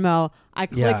on Venmo. I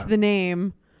clicked the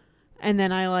name. And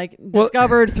then I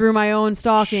discovered through my own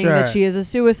stalking that she is a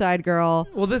suicide girl.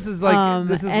 Well, this is like,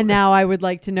 and now I would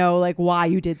like to know like why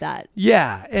you did that.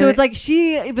 Yeah. So it's like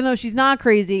she, even though she's not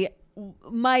crazy,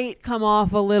 might come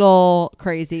off a little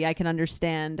crazy. I can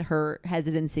understand her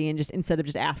hesitancy and just instead of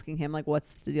just asking him like, what's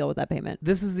the deal with that payment?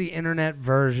 This is the internet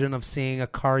version of seeing a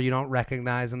car you don't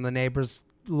recognize in the neighbor's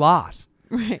lot.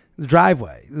 Right. The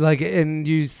driveway. Like, and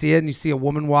you see it and you see a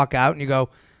woman walk out and you go,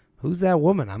 who's that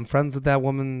woman? I'm friends with that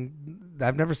woman.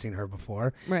 I've never seen her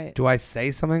before. Right. Do I say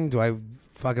something? Do I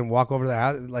fucking walk over to their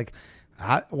house? Like,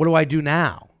 what do I do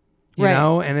now? You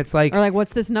know? And it's like... Or like,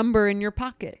 what's this number in your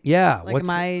pocket? Yeah. Like,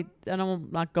 I'm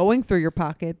not going through your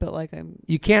pocket, but like I'm...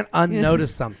 You can't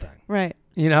unnotice something. Right.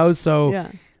 You know? So,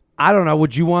 I don't know.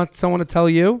 Would you want someone to tell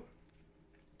you?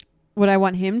 Would I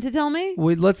want him to tell me?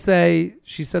 Let's say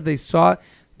she said they saw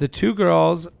the two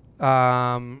girls.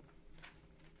 They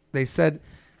said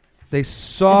they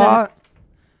saw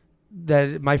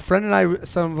that my friend and I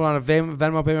sent on a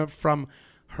Venmo payment from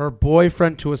her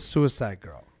boyfriend to a suicide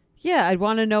girl. Yeah, I'd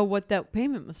want to know what that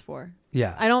payment was for.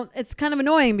 Yeah, it's kind of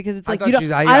annoying because it's like I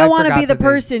I don't want to be the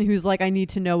person who's like I need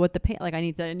to know what the pay. Like I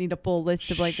need a full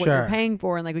list of like what you're paying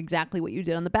for and like exactly what you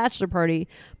did on the bachelor party.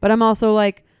 But I'm also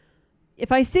like,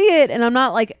 if I see it and I'm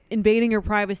not like invading your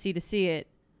privacy to see it,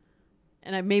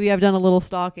 and maybe I've done a little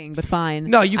stalking, but fine.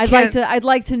 No, you can't. I'd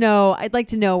like to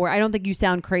know where I don't think you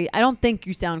sound crazy. I don't think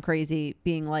you sound crazy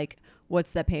being like,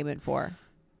 what's that payment for?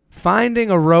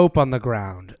 Finding a rope on the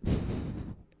ground.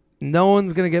 No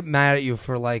one's going to get mad at you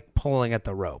for like pulling at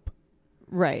the rope.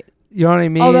 Right. You know what I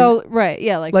mean? Although, right,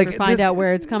 yeah, like to find this- out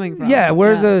where it's coming from. Yeah, there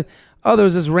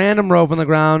was this random rope on the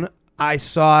ground. I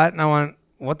saw it and I went,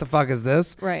 what the fuck is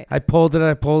this? Right. I pulled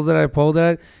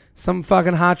it. Some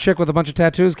fucking hot chick with a bunch of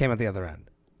tattoos came at the other end.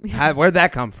 Where'd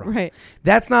that come from? Right.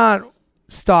 That's not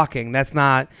stalking. That's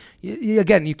not.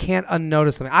 Again, you can't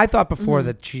unnotice something. I thought before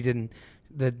that she didn't.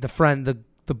 The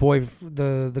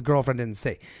girlfriend didn't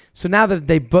see. So now that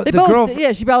They both,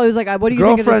 yeah, she probably was like, "What do you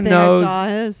think of this girlfriend thing knows- I saw?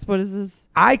 This? What is this?"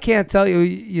 I can't tell you.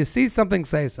 You see something,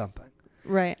 say something.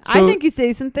 Right. So- I think you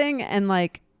say something and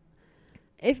like,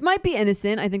 it might be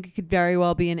innocent. I think it could very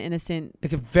well be an innocent. It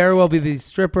could very well be the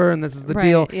stripper, and this is the Right,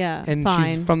 deal. yeah, and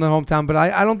fine. she's from the hometown, but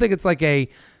I don't think it's like a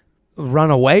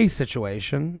runaway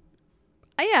situation.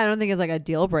 Yeah, I don't think it's like a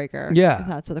deal breaker. Yeah. If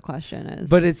that's what the question is.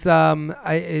 But it's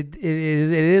it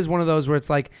is one of those where it's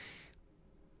like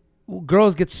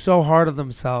girls get so hard on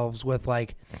themselves with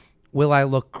like, will I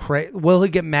look crazy? Will he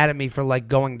get mad at me for like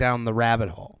going down the rabbit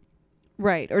hole?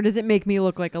 right. Or does it make me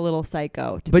look like a little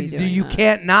psycho to But be doing you that?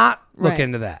 can't not look Right.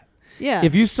 into that. Yeah.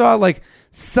 If you saw like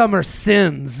Summer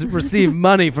Sins receive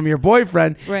money from your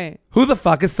boyfriend, right. who the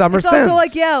fuck is Summer It's Sins? also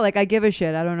like, yeah, like I give a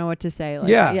shit. I don't know what to say. Like,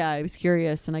 Yeah. yeah, I was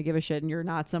curious and I give a shit, and you're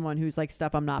not someone who's like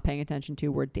stuff I'm not paying attention to.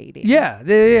 We're dating. Yeah.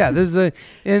 There's a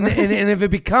and if it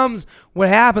becomes what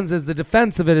happens is the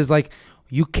defense of it is like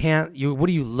what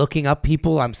are you looking up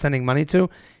people I'm sending money to?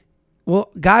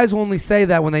 Well, guys will only say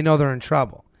that when they know they're in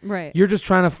trouble. Right. You're just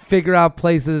trying to figure out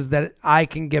places that I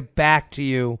can get back to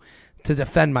you to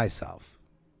defend myself.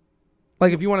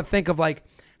 Like if you want to think of like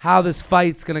how this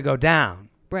fight's going to go down.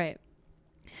 right.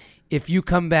 If you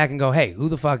come back and go, "Hey, who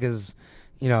the fuck is,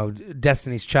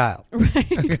 Destiny's Child?" Right.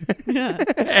 Yeah.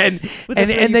 and With and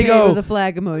the, and you they paid go, with a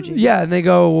flag emoji. yeah, and they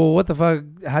go, "Well, what the fuck?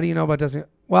 How do you know about Destiny?"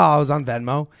 Well, I was on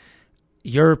Venmo.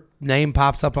 Your name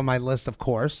pops up on my list, of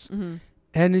course,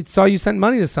 and it saw you sent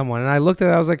money to someone, and I looked at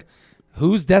it. I was like,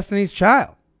 "Who's Destiny's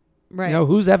Child? Right.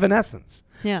 Who's Evanescence?"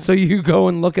 Yeah. So you go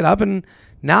and look it up, and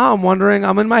now I'm wondering.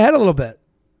 I'm in my head a little bit,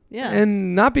 yeah.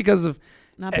 and not because of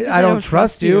Not because I don't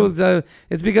trust you.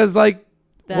 It's because like,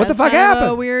 what the That's fuck kind of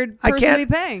happened? A weird I person can't to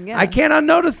be paying. Yeah. I can't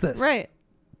unnotice this. Right.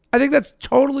 I think that's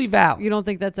totally valid. You don't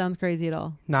think that sounds crazy at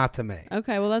all? Not to me.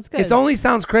 Okay. Well, that's good. It only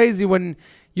sounds crazy when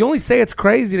you only say it's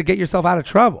crazy to get yourself out of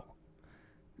trouble.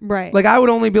 right. Like I would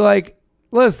only be like,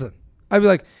 listen, I'd be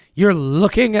like, you're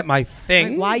looking at my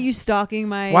things. Like, why are you stalking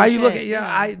my? Why are you shit? looking?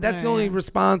 Yeah, that's the only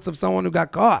response of someone who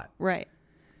got caught. Right.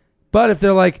 But if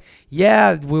they're like,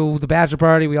 yeah, the bachelor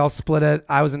party, we all split it.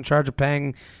 I was in charge of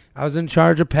paying.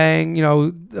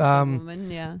 Woman,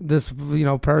 yeah. This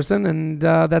person, and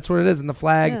that's what it is. And the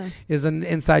flag is an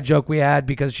inside joke we had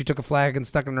because she took a flag and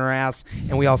stuck it in her ass,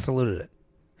 and we all saluted it.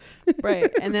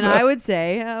 Right. And then I would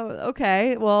say,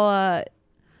 okay, well,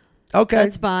 Okay,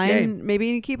 that's fine. yay. Maybe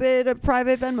you keep it a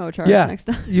private Venmo charge Yeah, next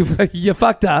time. you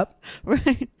fucked up.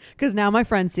 Right. Because now my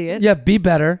friends see it. Yeah, be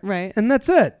better. Right. And that's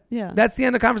it. Yeah. That's the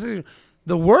end of the conversation.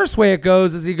 The worst way it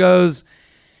goes is he goes,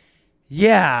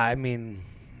 yeah, I mean,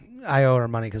 I owe her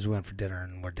money because we went for dinner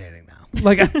and we're dating now.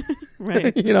 Like,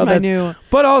 Right. my that's new.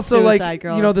 But also, like, suicide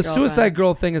girl- the girlfriend. suicide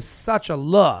girl thing is such a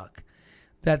look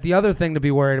that the other thing to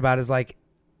be worried about is like,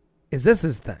 is this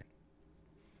his thing?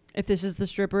 If this is the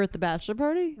stripper at the bachelor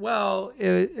party? Well,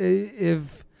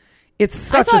 if it's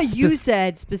such I a thought you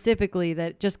said specifically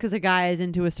that just because a guy is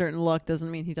into a certain look doesn't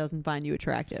mean he doesn't find you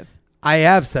attractive. I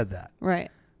have said that, Right.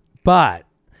 but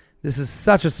this is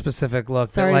such a specific look.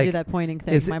 Sorry that, like, to do that pointing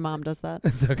thing. is it- My mom does that.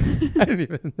 It's okay. I didn't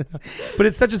even know. But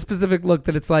it's such a specific look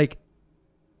that it's like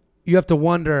you have to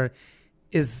wonder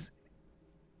it's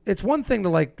one thing to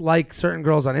like certain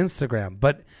girls on Instagram,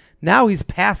 but now he's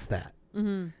past that.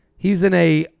 Mm-hmm. He's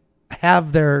in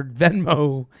have their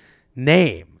Venmo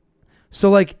name. So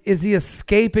like, is he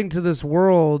escaping to this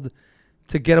world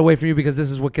to get away from you because this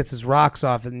is what gets his rocks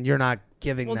off and you're not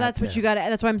giving Well, that that's to what him? you got.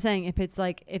 That's what I'm saying. If it's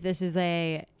like, if this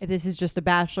is just a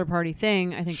bachelor party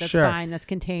thing, I think that's Sure. fine. That's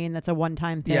contained. That's a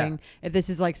one-time Yeah. thing. If this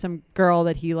is like some girl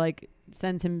that he like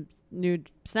sends him nude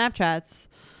Snapchats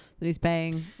that he's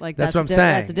paying, like That's what I'm saying.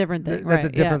 That's a different thing. That's a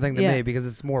Right. different Yeah. thing to Yeah. me because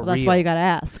it's more Well, that's real. why you got to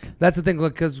ask. That's the thing,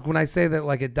 because when I say that,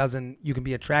 like, you can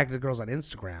be attracted to girls on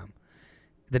Instagram.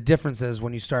 The difference is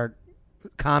when you start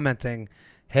commenting,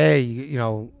 "Hey,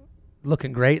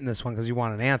 looking great in this one," because you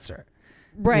want an answer.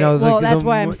 Right. Well, that's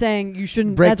why I'm saying you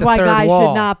shouldn't. break That's the why third guys wall.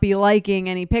 should not be liking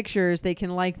any pictures. They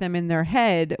can like them in their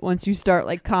head. Once you start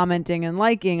like commenting and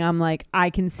liking, I'm like, I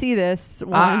can see this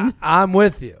one, I'm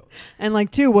with you. and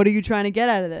like two, what are you trying to get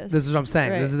out of this? This is what I'm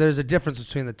saying. Right. There's a difference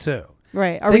between the two.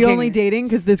 Right. Are we Thinking- only dating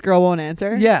because this girl won't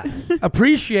answer? Yeah,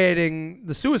 appreciating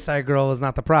the suicide girl is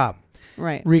not the problem.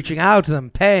 Right. reaching out to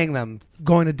them, paying them,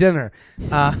 going to dinner,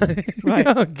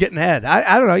 getting head.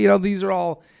 I don't know. These are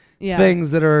all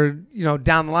things that are,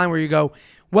 down the line where you go,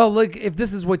 well, look, if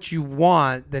this is what you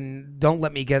want, then don't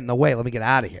let me get in the way. Let me get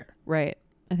out of here. Right.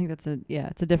 I think it's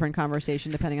a different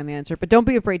conversation depending on the answer, but don't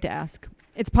be afraid to ask.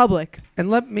 It's public.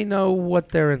 And let me know what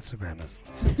their Instagram is.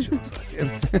 See what she looks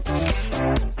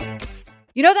like.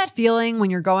 You know that feeling when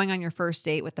you're going on your first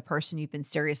date with the person you've been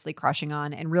seriously crushing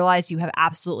on and realize you have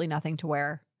absolutely nothing to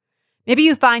wear? Maybe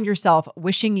you find yourself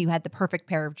wishing you had the perfect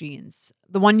pair of jeans,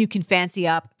 the one you can fancy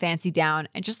up, fancy down,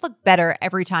 and just look better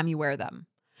every time you wear them.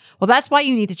 Well, that's why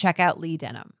you need to check out Lee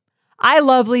Denim. I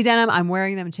love Lee Denim. I'm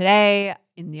wearing them today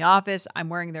in the office. I'm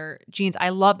wearing their jeans.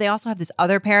 They also have this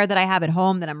other pair that I have at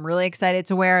home that I'm really excited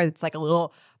to wear. It's like a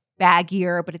little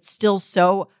baggier, but it's still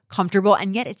so comfortable,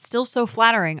 and yet it's still so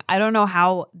flattering. I don't know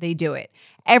how they do it.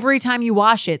 Every time you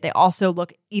wash it, they also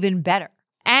look even better.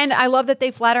 And I love that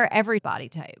they flatter every body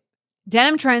type.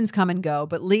 Denim trends come and go,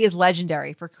 but Lee is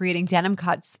legendary for creating denim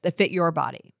cuts that fit your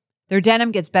body. Their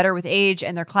denim gets better with age,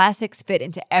 and their classics fit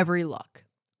into every look.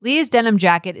 Lee's denim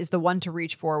jacket is the one to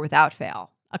reach for without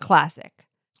fail, a classic.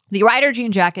 The Rider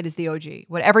jean jacket is the OG,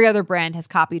 what every other brand has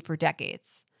copied for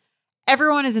decades.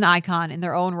 Everyone is an icon in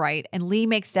their own right, and Lee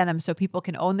makes denim so people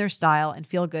can own their style and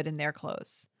feel good in their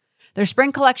clothes. Their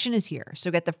spring collection is here, so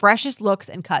get the freshest looks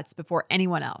and cuts before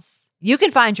anyone else. You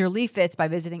can find your Lee fits by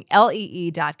visiting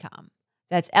lee.com.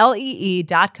 That's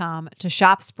lee.com to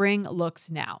shop spring looks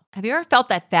now. Have you ever felt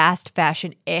that fast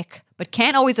fashion ick, but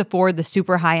can't always afford the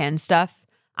super high-end stuff?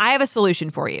 I have a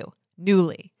solution for you.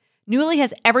 Nuuly. Nuuly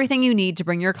has everything you need to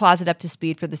bring your closet up to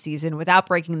speed for the season without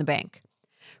breaking the bank.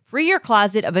 Free your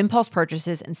closet of impulse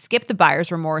purchases and skip the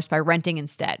buyer's remorse by renting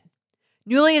instead.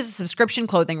 Nuuly is a subscription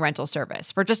clothing rental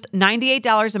service. For just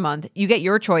 $98 a month, you get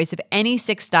your choice of any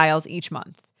 6 styles each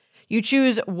month. You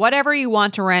choose whatever you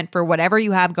want to rent for whatever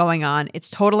you have going on. It's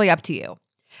totally up to you.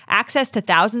 Access to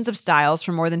thousands of styles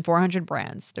from more than 400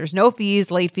 brands. There's no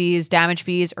fees, late fees, damage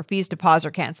fees, or fees to pause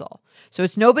or cancel. So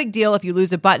it's no big deal if you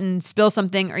lose a button, spill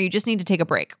something, or you just need to take a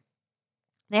break.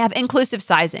 They have inclusive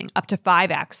sizing, up to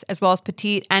 5X, as well as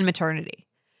petite and maternity.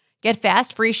 Get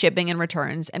fast, free shipping and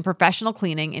returns and professional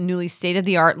cleaning in Nuuly's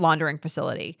state-of-the-art laundering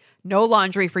facility. No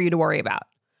laundry for you to worry about.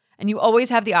 And you always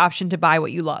have the option to buy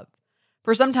what you love,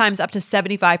 for sometimes up to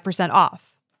 75%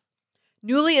 off.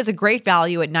 Nuuly is a great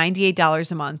value at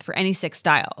 $98 a month for any 6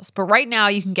 styles. But right now,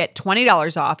 you can get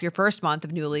 $20 off your first month of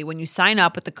Nuuly when you sign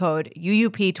up with the code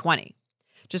UUP20.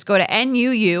 Just go to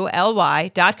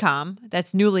NUULY.com,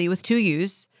 that's Nuuly with 2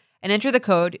 U's, and enter the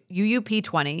code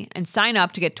UUP20 and sign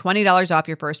up to get $20 off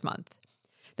your first month.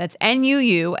 That's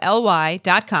NUULY.com,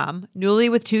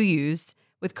 Nuuly with 2 U's,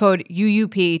 with code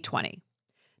UUP20.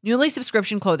 Nuuly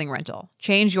subscription clothing rental.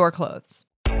 Change your clothes.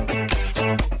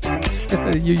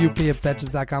 UUP at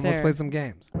Betches.com. Let's play some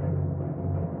games.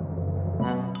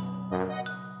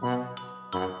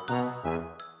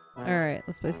 All right,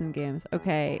 let's play some games.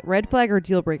 Okay, red flag or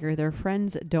deal breaker. Their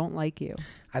friends don't like you.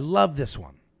 I love this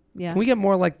one. Yeah. Can we get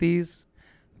more like these?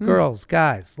 Girls,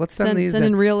 guys, let's send these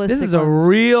in realistic This is a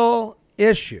real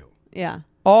issue. Yeah.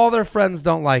 All their friends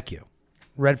don't like you.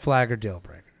 Red flag or deal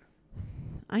breaker?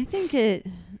 I think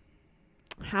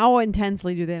how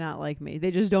intensely do they not like me?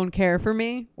 They just don't care for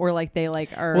me, or like they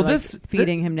are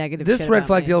feeding him negative shit This red about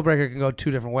flag me. deal breaker can go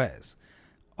 2 different ways.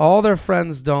 All their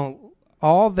friends don't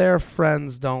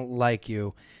like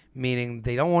you, meaning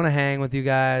they don't want to hang with you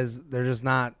guys. They're just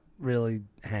not really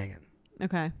hanging.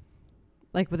 Okay.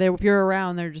 Like, but if you're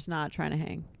around, they're just not trying to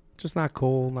hang. Just not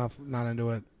cool, not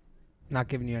into it, not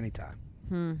giving you any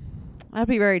time. That'd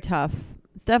be very tough.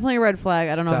 It's definitely a red flag.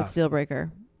 I don't know if it's deal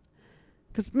breaker.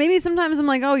 Because maybe sometimes I'm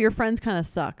like, oh, your friends kind of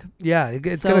suck. Yeah.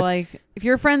 It's so, like, if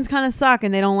your friends kind of suck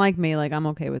and they don't like me, like, I'm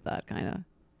okay with that, kind of.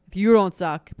 If you don't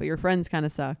suck, but your friends kind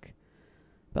of suck.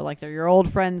 But, like, they're your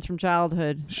old friends from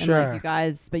childhood. Sure. And, like, you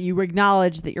guys, but you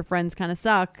acknowledge that your friends kind of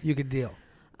suck. You could deal.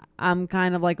 I'm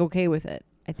kind of, like, okay with it,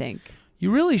 I think.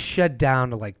 You really shed down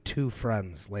to, like, 2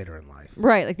 friends later in life.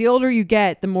 Right. Like, the older you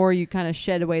get, the more you kind of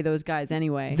shed away those guys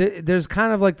anyway. There's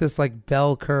kind of, like, this, like,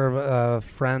 bell curve of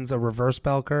friends, a reverse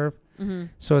bell curve. Mm-hmm.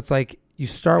 So it's, like, you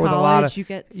start with a lot of...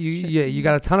 You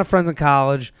got a ton of friends in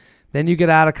college. Then you get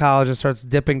out of college and starts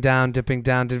dipping down. You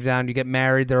get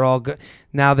married. They're all good.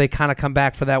 Now they kind of come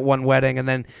back for that one wedding. And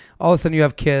then all of a sudden you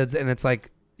have kids. And it's like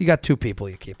you got 2 people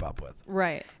you keep up with.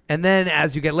 Right. And then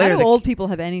as you get later... How do old people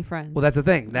have any friends? Well, that's the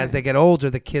thing. As they get older,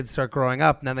 the kids start growing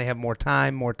up. And then they have more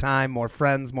time, more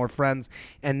friends.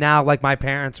 And now, like, my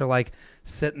parents are, like,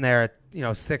 sitting there at,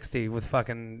 60 with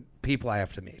fucking people I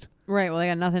have to meet. Right. Well, they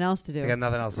got nothing else to do.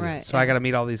 So I got to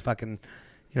meet all these fucking,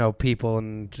 people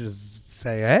and just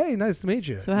say, hey, nice to meet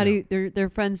you. So how do you? Their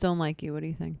friends don't like you. What do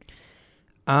you think?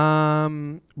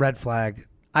 Red flag.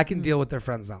 I can deal with their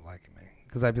friends not liking me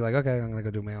because I'd be like, okay, I'm gonna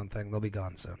go do my own thing. They'll be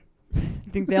gone soon.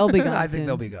 You think they'll be gone? I think soon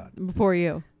they'll be gone before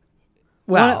you.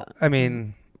 Well, I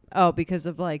mean, because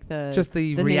of like the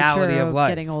reality nature of life,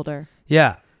 getting older.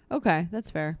 Yeah. Okay, that's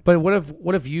fair. But what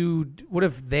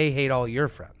if they hate all your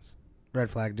friends? Red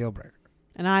flag, deal breaker.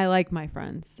 And I like my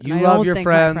friends. You and love I don't your think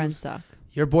friends. My friends suck.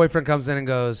 Your boyfriend comes in and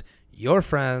goes, your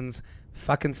friends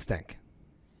fucking stink.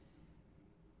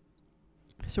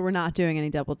 So we're not doing any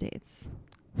double dates.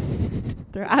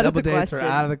 They're out of the question. Double dates are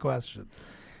out of the question.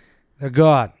 They're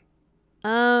gone.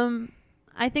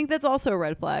 I think that's also a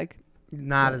red flag.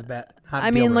 Not as bad.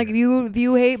 I mean, like if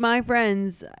you hate my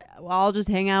friends, I'll just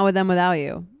hang out with them without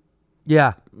you.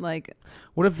 Yeah. Like,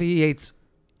 what if he hates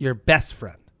your best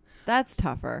friend? That's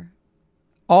tougher.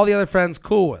 All the other friends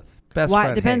cool with. Best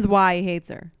friend Depends hates. why he hates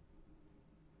her.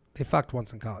 They fucked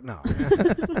once in college. No.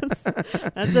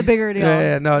 that's a bigger deal.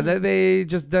 Yeah, no, they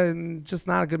just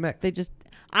not a good mix.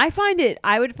 I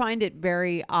would find it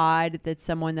very odd that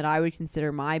someone that I would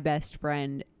consider my best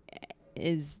friend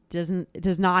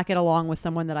does not get along with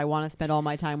someone that I want to spend all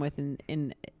my time with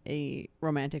in a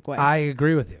romantic way. I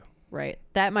agree with you. Right.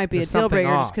 That might be There's a deal breaker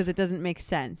something just off. because it doesn't make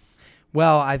sense.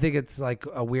 Well, I think it's like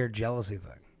a weird jealousy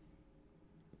thing.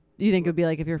 You think it would be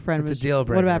like if your friend It's was a deal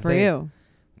breaker. What about for you?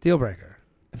 Deal breaker.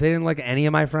 If they didn't like any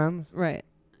of my friends, Right.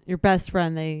 Your best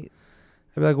friend, I'd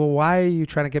be like, well, why are you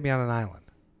trying to get me on an island?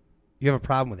 You have a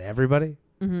problem with everybody?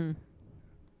 Mm-hmm.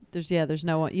 There's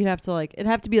no one. You'd have to it'd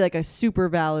have to be like a super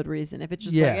valid reason. If it's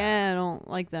just I don't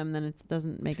like them, then it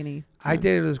doesn't make any sense. I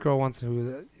dated this girl once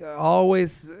who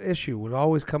would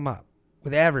always come up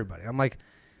with everybody. I'm like,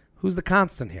 who's the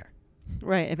constant here?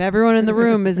 Right. If everyone in the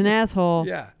room is an asshole,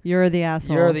 you're the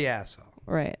asshole. You're the asshole.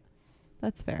 Right.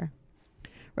 That's fair.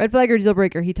 Red flag or deal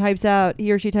breaker. He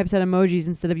or she types out emojis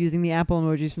instead of using the Apple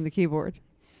emojis from the keyboard.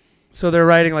 So they're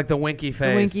writing like the winky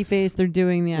face. The winky face. They're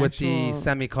doing the with actual... the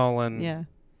semicolon. Yeah.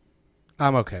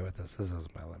 I'm okay with this. This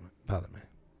doesn't bother me.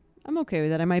 I'm okay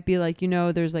with that. I might be like,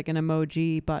 there's like an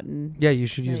emoji button. Yeah, you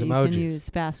should use emojis. You can use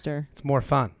faster. It's more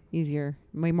fun. Easier.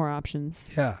 Way more options.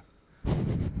 Yeah.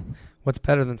 What's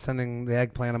better than sending the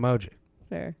eggplant emoji?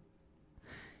 Fair.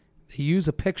 They use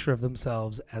a picture of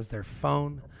themselves as their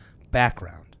phone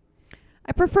background.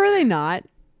 I prefer they not.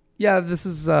 Yeah, this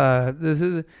is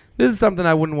something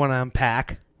I wouldn't want to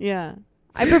unpack. Yeah.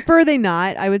 I prefer they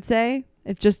not, I would say.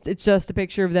 It's just a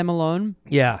picture of them alone.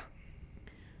 Yeah.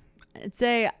 I'd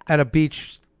say at a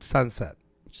beach sunset.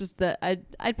 Just that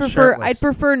I'd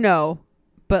prefer no,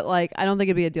 but like I don't think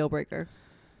it'd be a deal breaker.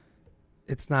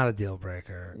 It's not a deal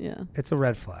breaker. Yeah. It's a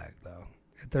red flag though.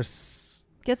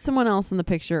 Get someone else in the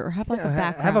picture or have like a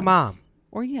background. Have a mom.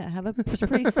 Or have a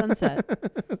pretty sunset.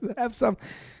 Have some.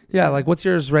 Yeah, like what's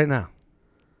yours right now?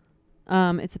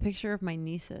 It's a picture of my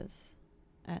nieces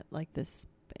at like this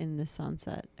in the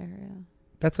sunset area.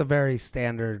 That's a very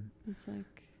standard. It's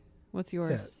like, what's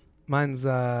yours? Yeah. Mine's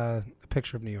a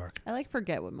picture of New York. I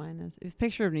forget what mine is. It's a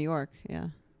picture of New York. Yeah.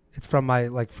 It's from my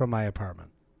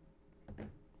apartment.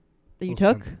 That you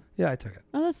took? Yeah, I took it.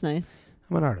 Oh, that's nice.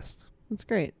 I'm an artist. That's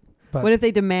great. But what if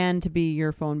they demand to be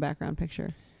your phone background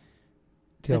picture?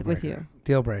 Deal breaker. With you.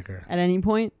 Deal breaker. At any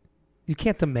point? You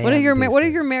can't demand. What if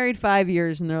you're married 5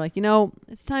 years and they're like,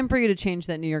 it's time for you to change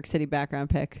that New York City background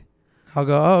pic? I'll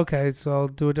go, oh, okay, so I'll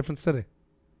do a different city.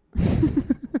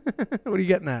 What are you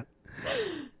getting at?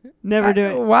 Never do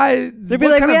it. Why? They'd be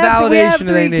what like, kind we of have validation do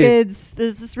they 3 need? kids.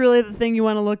 Is this really the thing you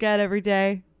want to look at every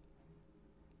day?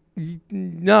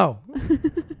 No.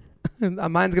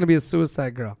 Mine's going to be a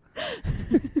suicide girl.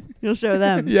 You'll show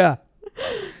them. Yeah.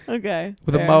 Okay.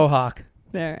 With a mohawk.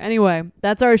 There. Anyway,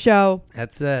 that's our show.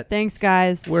 That's it. Thanks,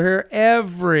 guys. We're here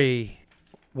every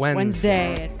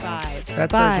Wednesday at 5.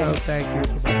 That's Bye. our show. Thank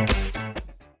you.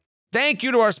 Thank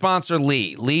you to our sponsor,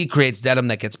 Lee. Lee creates denim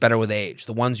that gets better with age,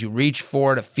 the ones you reach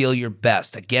for to feel your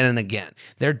best again and again.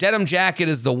 Their denim jacket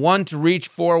is the one to reach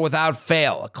for without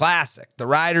fail, a classic. The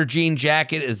Rider jean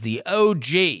jacket is the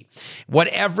OG, what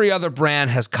every other brand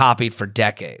has copied for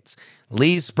decades.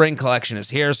 Lee's spring collection is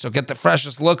here, so get the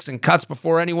freshest looks and cuts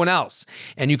before anyone else.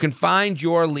 And you can find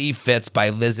your Lee fits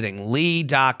by visiting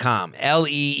lee.com,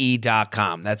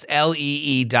 Lee.com. That's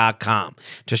Lee.com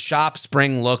to shop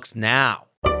spring looks now.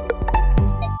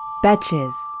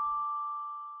 Betches.